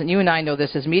is, and you and I know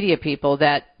this as media people,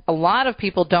 that a lot of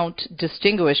people don't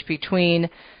distinguish between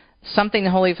something the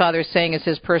Holy Father is saying is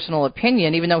his personal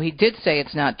opinion, even though he did say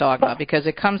it's not dogma, because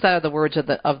it comes out of the words of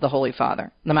the Holy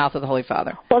Father, the mouth of the Holy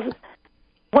Father.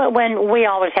 Well, when we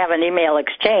always have an email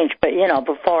exchange, but, you know,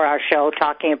 before our show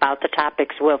talking about the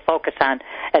topics we'll focus on,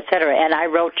 et cetera, and I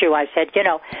wrote you, I said, you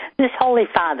know, this Holy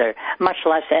Father, much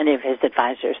less any of his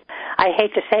advisors, I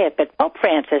hate to say it, but Pope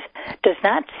Francis does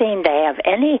not seem to have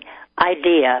any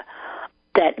idea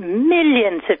that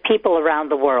millions of people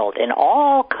around the world, in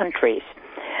all countries,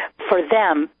 for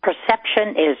them,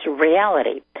 perception is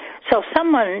reality. So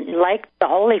someone like the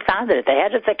Holy Father, the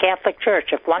head of the Catholic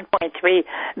Church of 1.3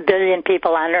 billion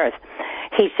people on earth,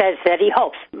 he says that he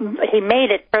hopes, he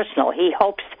made it personal, he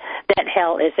hopes that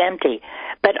hell is empty.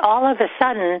 But all of a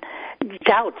sudden,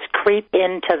 doubts creep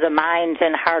into the minds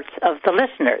and hearts of the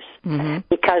listeners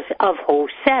because of who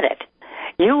said it.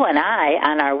 You and I,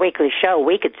 on our weekly show,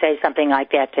 we could say something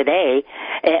like that today,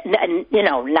 and you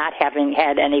know, not having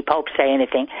had any pope say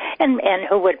anything, and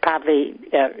who would probably,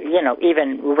 you know,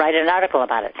 even write an article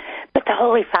about it. But the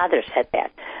Holy Father said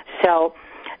that. So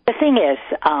the thing is,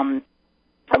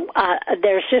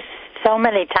 there's just so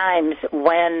many times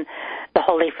when the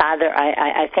Holy Father,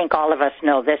 I think all of us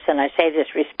know this, and I say this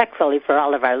respectfully for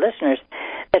all of our listeners,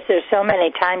 that there's so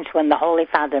many times when the Holy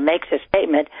Father makes a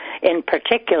statement, in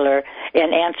particular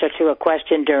in answer to a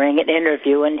question during an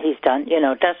interview, and he's done, you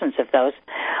know, dozens of those,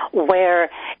 where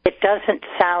it doesn't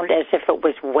sound as if it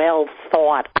was well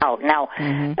thought out. Now,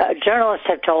 journalists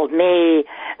have told me,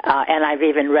 and I've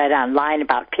even read online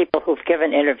about people who've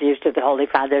given interviews to the Holy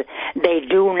Father, they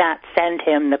do not send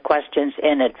him the questions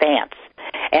in advance,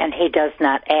 and he does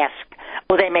not ask.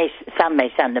 Well, some may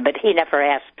send them, but he never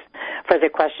asks for the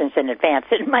questions in advance.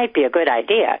 It might be a good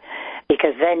idea,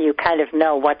 because then you kind of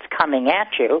know what's coming at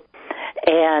you,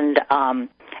 and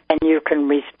you can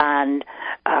respond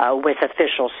with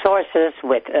official sources,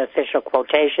 with official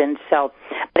quotations. So,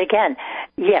 but again,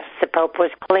 yes, the Pope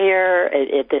was clear.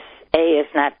 This is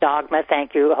not dogma.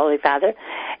 Thank you, Holy Father.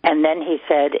 And then he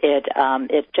said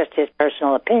it's just his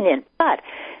personal opinion, but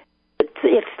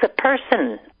it's the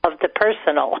person of the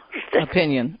personal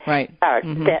opinion, right?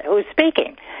 Who's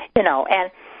speaking, you know,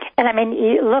 and I mean,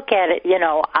 you look at it, you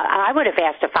know, I would have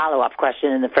asked a follow-up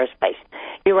question in the first place.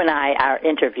 You and I are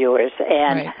interviewers,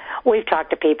 and we've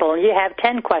talked to people, and you have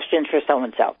 10 questions for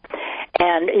so-and-so.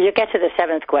 And you get to the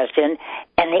 7th question,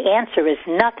 and the answer is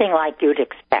nothing like you'd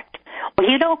expect. Well,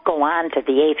 you don't go on to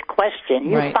the 8th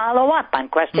question. You follow up on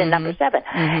question number 7.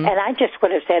 And I just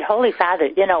would have said, Holy Father,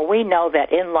 you know, we know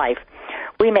that in life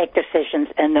we make decisions,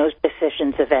 and those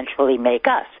decisions eventually make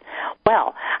us.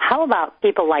 Well, how about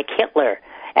people like Hitler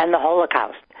and the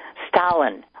Holocaust,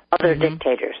 Stalin, other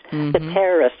dictators, the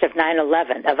terrorists of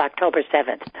 9/11, of October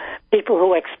 7th, people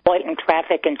who exploit and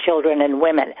traffic in children and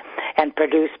women and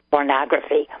produce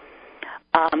pornography?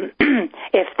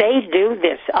 If they do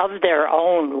this of their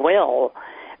own will,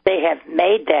 they have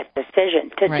made that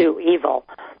decision to do evil.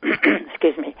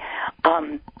 Excuse me.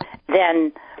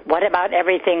 Then what about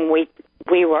everything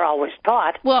we were always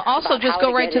taught? Well, also just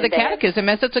go right to the Catechism,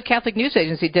 as that's what Catholic News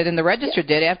Agency did and the Register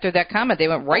did after that comment. They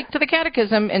went right to the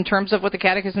Catechism in terms of what the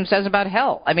Catechism says about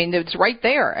hell. I mean, it's right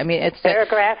there. I mean, it's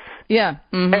paragraph.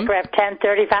 Paragraph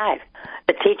 1035.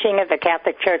 The teaching of the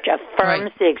Catholic Church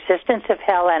affirms the existence of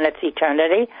hell and its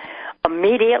eternity.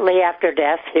 Immediately after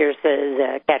death, here's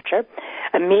the catcher,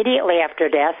 immediately after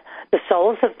death, the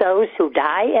souls of those who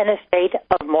die in a state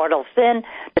of mortal sin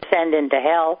descend into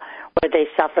hell, where they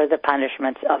suffer the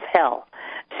punishments of hell.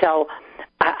 So,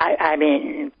 I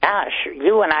mean, gosh,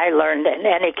 you and I learned, and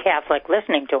any Catholic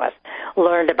listening to us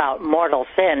learned about mortal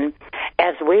sin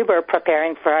as we were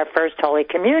preparing for our first Holy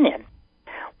Communion.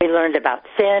 We learned about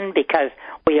sin because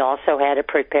we also had to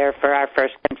prepare for our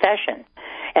first confession.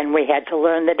 and we had to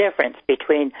learn the difference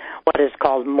between what is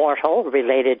called mortal,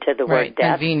 related to the word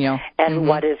death, and venial, and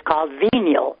what is called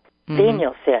venial,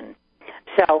 venial sin.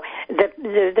 So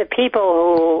the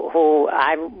people who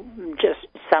I'm just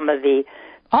some of the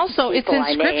also it's in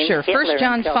Scripture. 1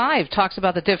 John 5 talks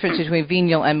about the difference between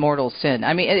venial and mortal sin.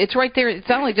 I mean, it's right there. It's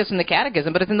not only just in the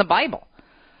Catechism, but it's in the Bible.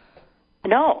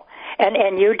 No,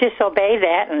 and you disobey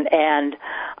that, and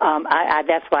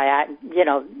that's why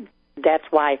that's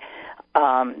why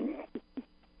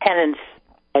penance,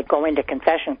 like going to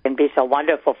confession, can be so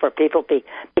wonderful for people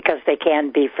because they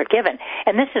can be forgiven.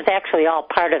 And this is actually all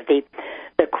part of the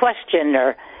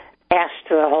questioner asked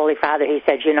the Holy Father. He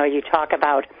said, you talk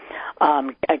about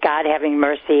God having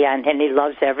mercy and he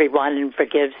loves everyone and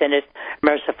forgives and is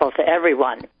merciful to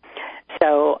everyone.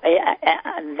 So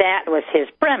that was his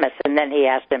premise. And then he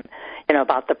asked him,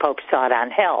 about the Pope's thought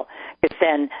on hell. Because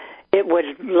then it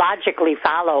would logically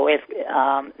follow if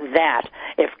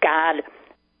God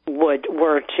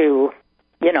were to,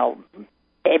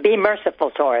 be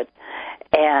merciful towards,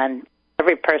 and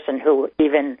every person who,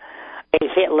 even a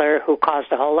Hitler who caused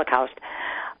the Holocaust,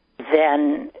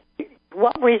 then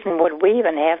what reason would we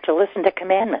even have to listen to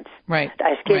commandments? Right.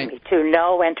 To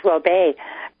know and to obey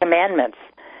commandments.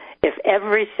 If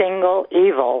every single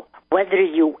evil, whether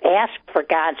you ask for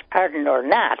God's pardon or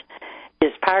not,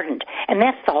 is pardoned. And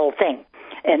that's the whole thing.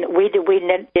 And we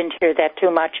didn't hear that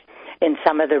too much in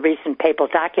some of the recent papal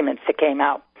documents that came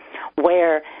out,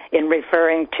 where in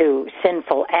referring to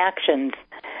sinful actions,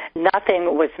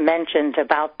 nothing was mentioned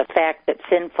about the fact that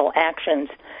sinful actions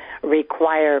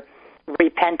require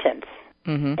repentance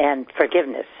and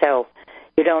forgiveness. So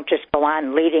you don't just go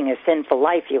on leading a sinful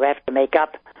life. You have to make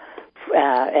up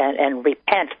and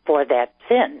repent for that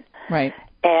sin. Right.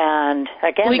 And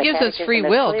again, he gives us free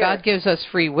will. God gives us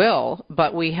free will,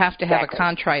 but we have to have a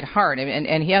contrite heart.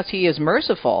 And yes, he is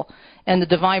merciful. And the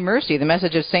divine mercy, the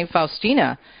message of St.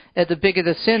 Faustina, the bigger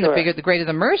the sin, the greater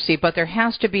the mercy, but there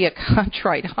has to be a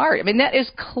contrite heart. I mean, that is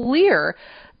clear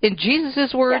in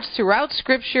Jesus' words throughout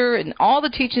Scripture and all the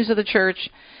teachings of the Church.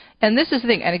 And this is the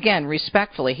thing, and again,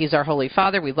 respectfully, he's our Holy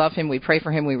Father. We love him. We pray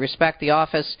for him. We respect the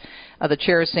office of the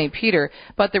chair of St. Peter.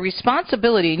 But the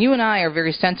responsibility, and you and I are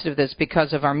very sensitive to this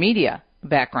because of our media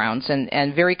backgrounds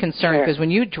and very concerned, because when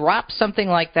you drop something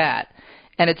like that,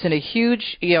 and it's in a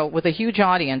huge, with a huge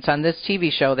audience on this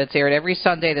TV show that's aired every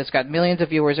Sunday that's got millions of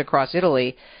viewers across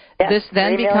Italy, this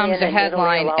then becomes a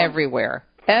headline everywhere.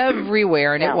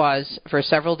 Everywhere, and it was for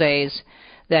several days,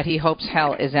 that he hopes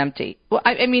hell is empty. Well,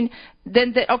 I mean,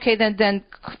 then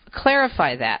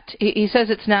clarify that. He says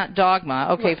it's not dogma.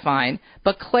 Okay, fine,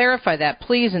 but clarify that,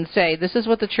 please, and say this is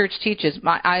what the Church teaches.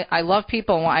 I love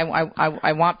people.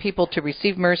 I want people to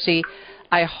receive mercy.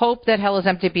 I hope that hell is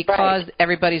empty because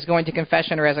everybody's going to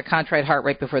confession or has a contrite heart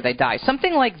right before they die.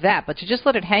 Something like that, but to just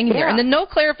let it hang in there, and then no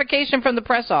clarification from the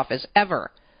press office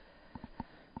ever.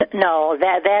 No,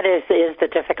 that is the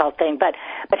difficult thing. But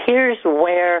here's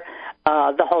where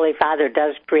the Holy Father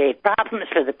does create problems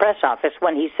for the press office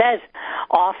when he says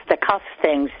off-the-cuff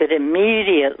things that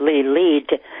immediately lead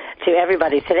to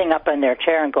everybody sitting up in their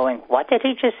chair and going, what did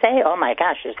he just say? Oh, my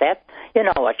gosh, is that,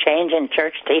 a change in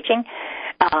church teaching?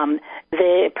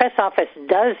 The press office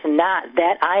does not,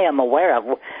 that I am aware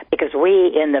of, because we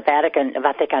in the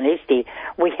Vaticanisti,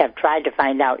 we have tried to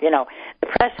find out, the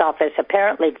press office,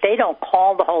 apparently they don't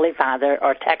call the Holy Father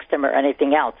or text him or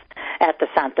anything else at the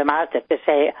Santa Marta to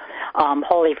say,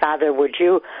 Holy Father, would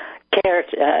you care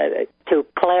to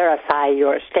clarify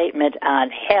your statement on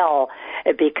hell,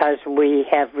 because we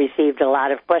have received a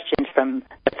lot of questions from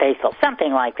the faithful,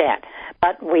 something like that.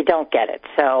 But we don't get it.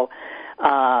 So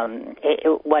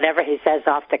whatever he says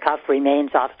off the cuff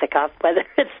remains off the cuff, whether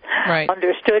it's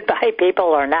understood by people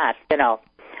or not,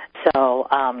 So,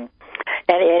 and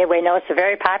anyway, no, it's a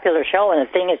very popular show, and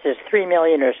the thing is, there's 3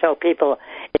 million or so people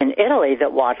in Italy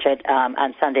that watch it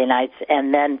on Sunday nights,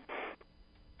 and then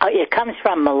it comes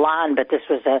from Milan, but this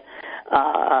was a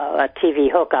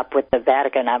TV hookup with the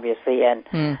Vatican, obviously, and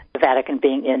the Vatican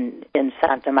being in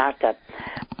Santa Marta.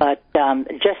 But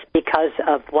just because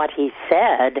of what he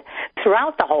said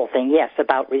throughout the whole thing, yes,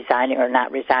 about resigning or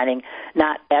not resigning,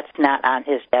 that's not on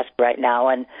his desk right now,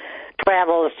 and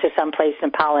travels to some place in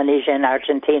Polynesia and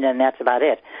Argentina, and that's about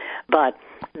it. But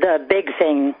the big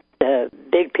thing, the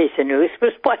big piece of news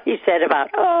was what he said about,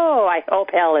 I hope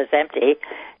hell is empty,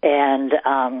 and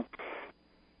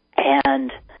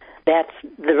that's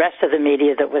the rest of the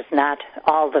media that was not,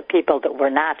 all the people that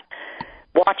were not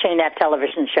watching that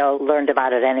television show learned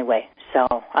about it anyway. So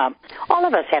all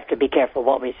of us have to be careful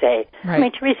what we say. Right. I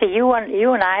mean, Teresa, you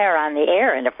and I are on the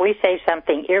air, and if we say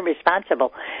something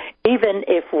irresponsible, even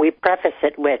if we preface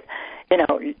it with,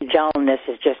 Joan, this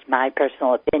is just my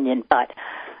personal opinion, but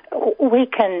we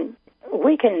can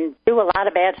do a lot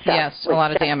of bad stuff. Yes, a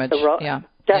lot of damage.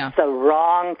 The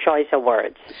wrong choice of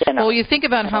words. Well, you think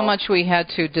about how much we had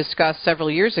to discuss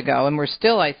several years ago, and we're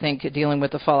still, I think, dealing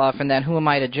with the fall-off and that who am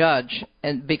I to judge?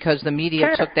 And because the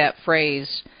media took that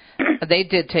phrase, they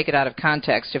did take it out of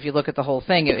context. If you look at the whole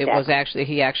thing, it was actually,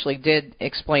 he actually did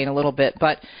explain a little bit.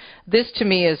 But this, to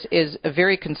me, is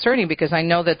very concerning because I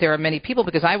know that there are many people,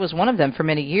 because I was one of them for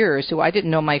many years, who I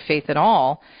didn't know my faith at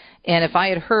all. And if I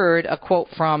had heard a quote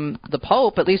from the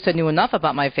Pope, at least I knew enough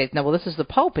about my faith. Now, well, this is the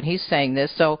Pope, and he's saying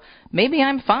this, so maybe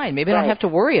I'm fine. Maybe I don't have to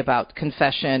worry about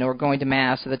confession or going to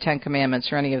Mass or the Ten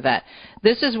Commandments or any of that.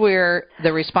 This is where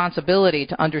the responsibility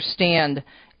to understand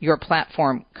your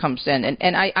platform comes in.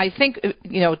 And I think,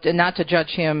 not to judge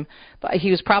him, but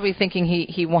he was probably thinking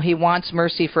he wants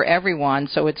mercy for everyone,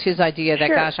 so it's his idea that,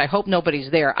 gosh, I hope nobody's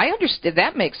there. I understand.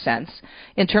 That makes sense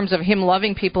in terms of him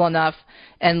loving people enough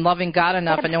and loving God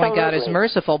enough and knowing God is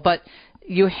merciful. But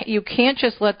you can't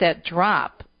just let that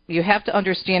drop. You have to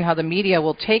understand how the media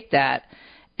will take that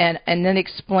and then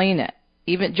explain it.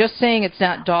 Even just saying it's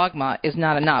not dogma is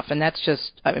not enough, and that's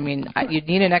just, you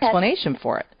need an explanation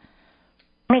for it.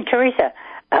 Teresa,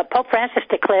 Pope Francis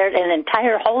declared an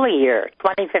entire holy year,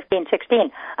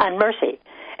 2015-16, on mercy.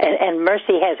 And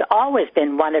mercy has always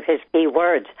been one of his key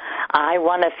words. I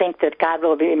want to think that God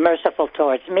will be merciful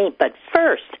towards me, but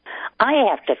first, I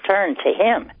have to turn to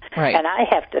him. Right. And I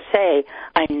have to say,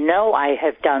 I know I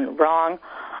have done wrong.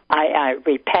 I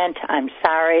repent. I'm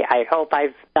sorry. I hope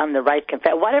I've done the right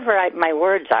confession. Whatever my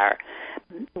words are.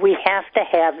 We have to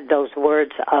have those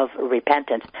words of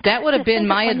repentance. That would have been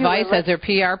my advice as their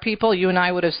PR people. You and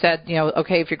I would have said,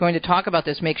 okay, if you're going to talk about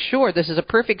this, make sure this is a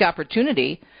perfect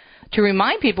opportunity to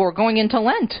remind people we're going into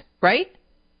Lent, right?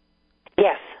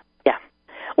 Yes, yeah.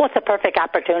 Well, it's a perfect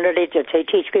opportunity to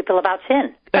teach people about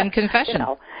sin. And confession,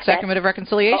 sacrament of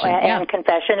reconciliation. And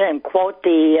confession, and quote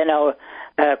paragraph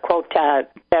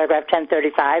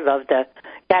 1035 of the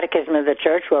Catechism of the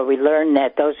Church, where we learn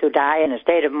that those who die in a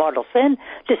state of mortal sin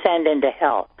descend into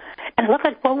hell. And look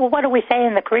at what do we say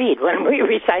in the Creed when we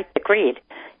recite the Creed?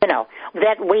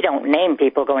 That we don't name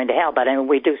people going to hell, but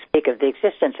we do speak of the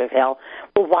existence of hell.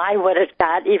 Well, why would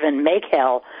God even make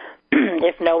hell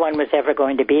if no one was ever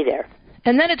going to be there?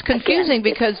 And then it's confusing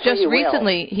because just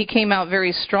recently he came out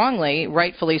very strongly,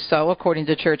 rightfully so, according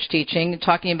to church teaching,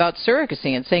 talking about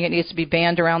surrogacy and saying it needs to be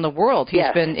banned around the world. He's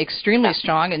been extremely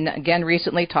strong, and again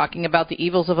recently talking about the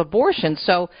evils of abortion.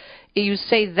 So you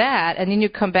say that, and then you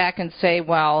come back and say,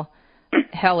 well,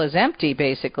 hell is empty,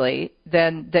 basically,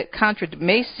 then that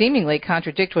may seemingly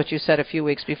contradict what you said a few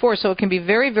weeks before. So it can be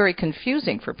very, very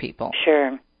confusing for people.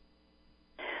 Sure.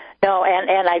 No,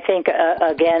 and I think,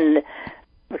 again,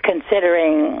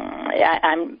 considering,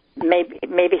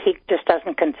 maybe he just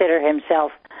doesn't consider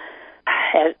himself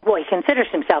he considers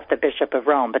himself the Bishop of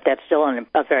Rome, but that's still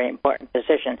a very important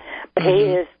position. But he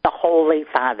is the Holy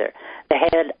Father, the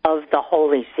head of the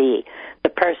Holy See, the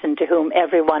person to whom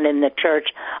everyone in the church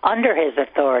under his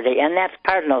authority, and that's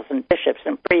cardinals and bishops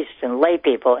and priests and lay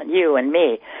people and you and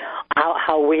me,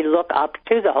 how we look up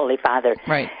to the Holy Father.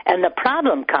 Right. And the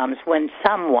problem comes when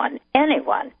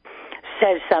anyone,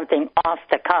 says something off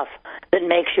the cuff that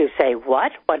makes you say,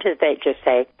 what? What did they just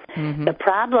say? Mm-hmm. The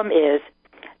problem is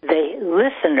the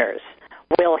listeners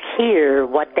will hear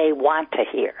what they want to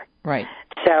hear. Right.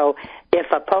 So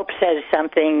if a pope says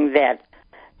something that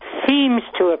seems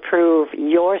to approve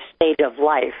your state of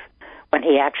life when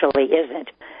he actually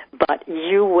isn't, but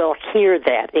you will hear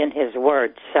that in his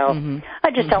words. So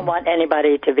I just don't want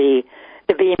anybody to be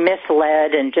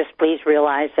misled, and just please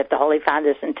realize that the Holy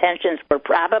Father's intentions were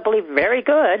probably very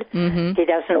good. He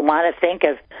doesn't want to think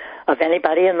of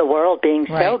anybody in the world being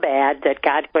so bad that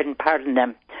God couldn't pardon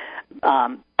them.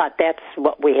 But that's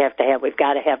what we have to have. We've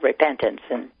got to have repentance.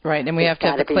 And we have to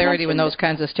have the clarity when those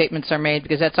kinds of statements are made,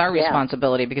 because that's our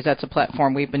responsibility, because that's a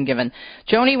platform we've been given.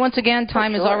 Joni, once again,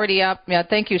 time is already up.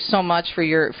 Thank you so much for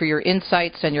your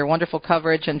insights and your wonderful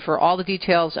coverage, and for all the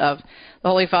details of the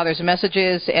Holy Father's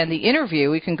messages and the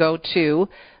interview. You can go to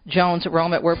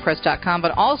jonesrome at wordpress.com,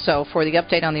 but also for the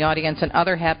update on the audience and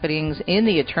other happenings in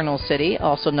the Eternal City,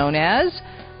 also known as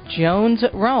Jones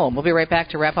Rome. We'll be right back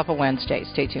to wrap up a Wednesday.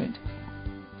 Stay tuned.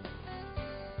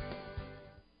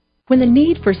 When the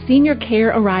need for senior care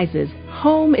arises,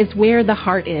 home is where the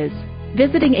heart is.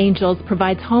 Visiting Angels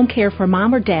provides home care for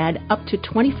mom or dad up to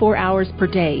 24 hours per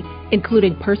day,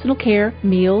 including personal care,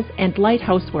 meals, and light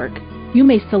housework. You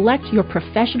may select your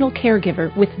professional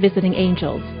caregiver with Visiting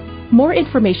Angels. More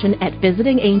information at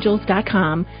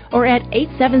visitingangels.com or at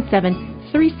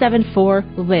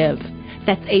 877-374-LIVE.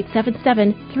 That's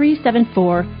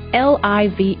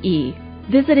 877-374-LIVE.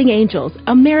 Visiting Angels,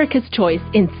 America's choice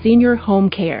in senior home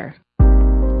care.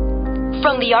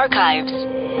 From the archives,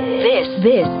 this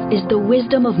is the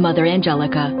wisdom of Mother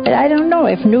Angelica. I don't know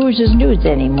if news is news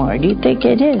anymore. Do you think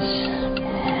it is?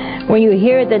 When you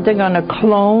hear that they're going to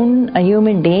clone a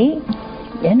human being,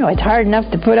 you know, it's hard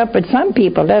enough to put up with some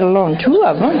people, let alone two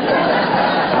of them.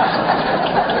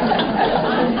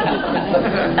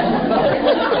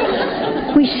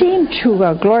 We seem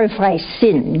to glorify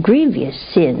sin, grievous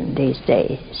sin these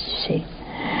days, see.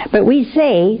 But we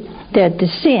say that the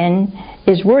sin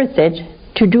is worth it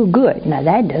to do good. Now,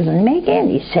 that doesn't make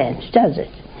any sense, does it?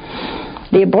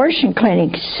 The abortion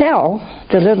clinics sell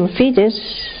the little fetus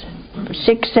for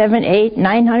 $600, $700, $800,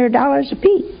 $900 a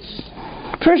piece.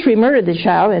 First we murder the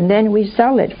child, and then we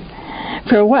sell it.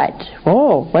 For what?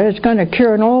 Oh, well, it's going to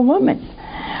cure an old woman.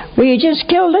 Well, you just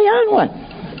killed a young one.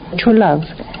 True love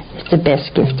is the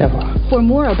best gift of all. For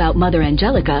more about Mother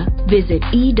Angelica, visit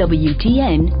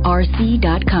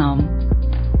EWTNRC.com.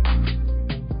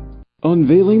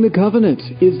 Unveiling the Covenant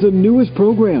is the newest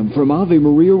program from Ave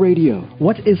Maria Radio.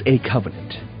 What is a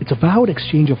covenant? It's a vowed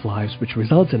exchange of lives which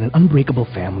results in an unbreakable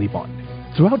family bond.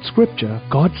 Throughout Scripture,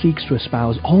 God seeks to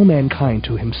espouse all mankind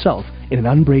to Himself in an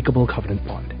unbreakable covenant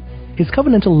bond. His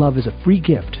covenantal love is a free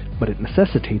gift, but it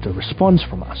necessitates a response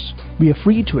from us. We are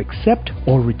free to accept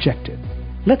or reject it.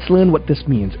 Let's learn what this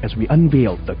means as we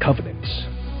unveil the covenants.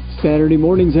 Saturday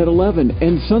mornings at 11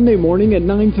 and Sunday morning at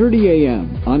 9:30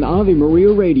 a.m. on Ave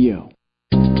Maria Radio.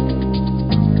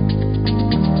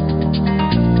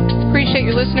 Appreciate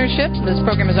your listenership. This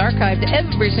program is archived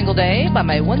every single day by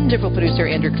my wonderful producer,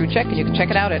 Andrew Kruchek, and you can check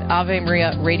it out at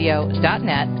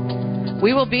AveMariaRadio.net.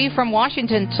 We will be from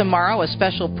Washington tomorrow, a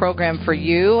special program for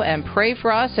you, and pray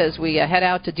for us as we head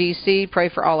out to D.C., pray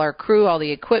for all our crew, all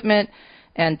the equipment,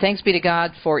 and thanks be to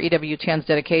God for EWTN's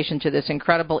dedication to this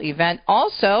incredible event.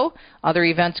 Also, other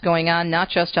events going on, not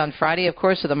just on Friday, of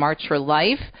course, of the March for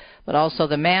Life, but also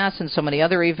the Mass and so many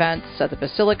other events at the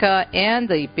Basilica and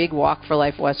the big Walk for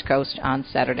Life West Coast on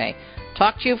Saturday.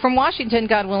 Talk to you from Washington,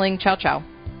 God willing. Ciao, ciao.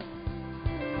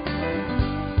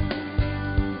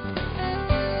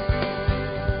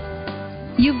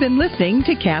 You've been listening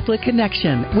to Catholic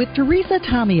Connection with Teresa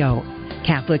Tomeo.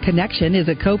 Catholic Connection is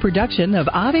a co-production of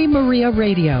Ave Maria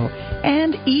Radio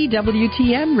and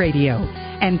EWTN Radio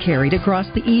and carried across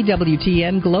the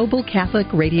EWTN Global Catholic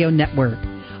Radio Network.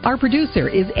 Our producer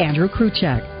is Andrew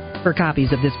Kruchek. For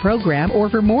copies of this program or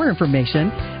for more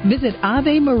information, visit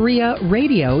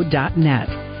AveMariaRadio.net.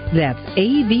 That's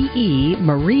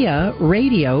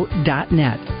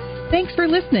AveMariaRadio.net. Thanks for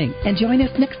listening, and join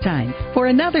us next time for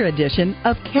another edition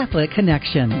of Catholic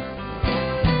Connection.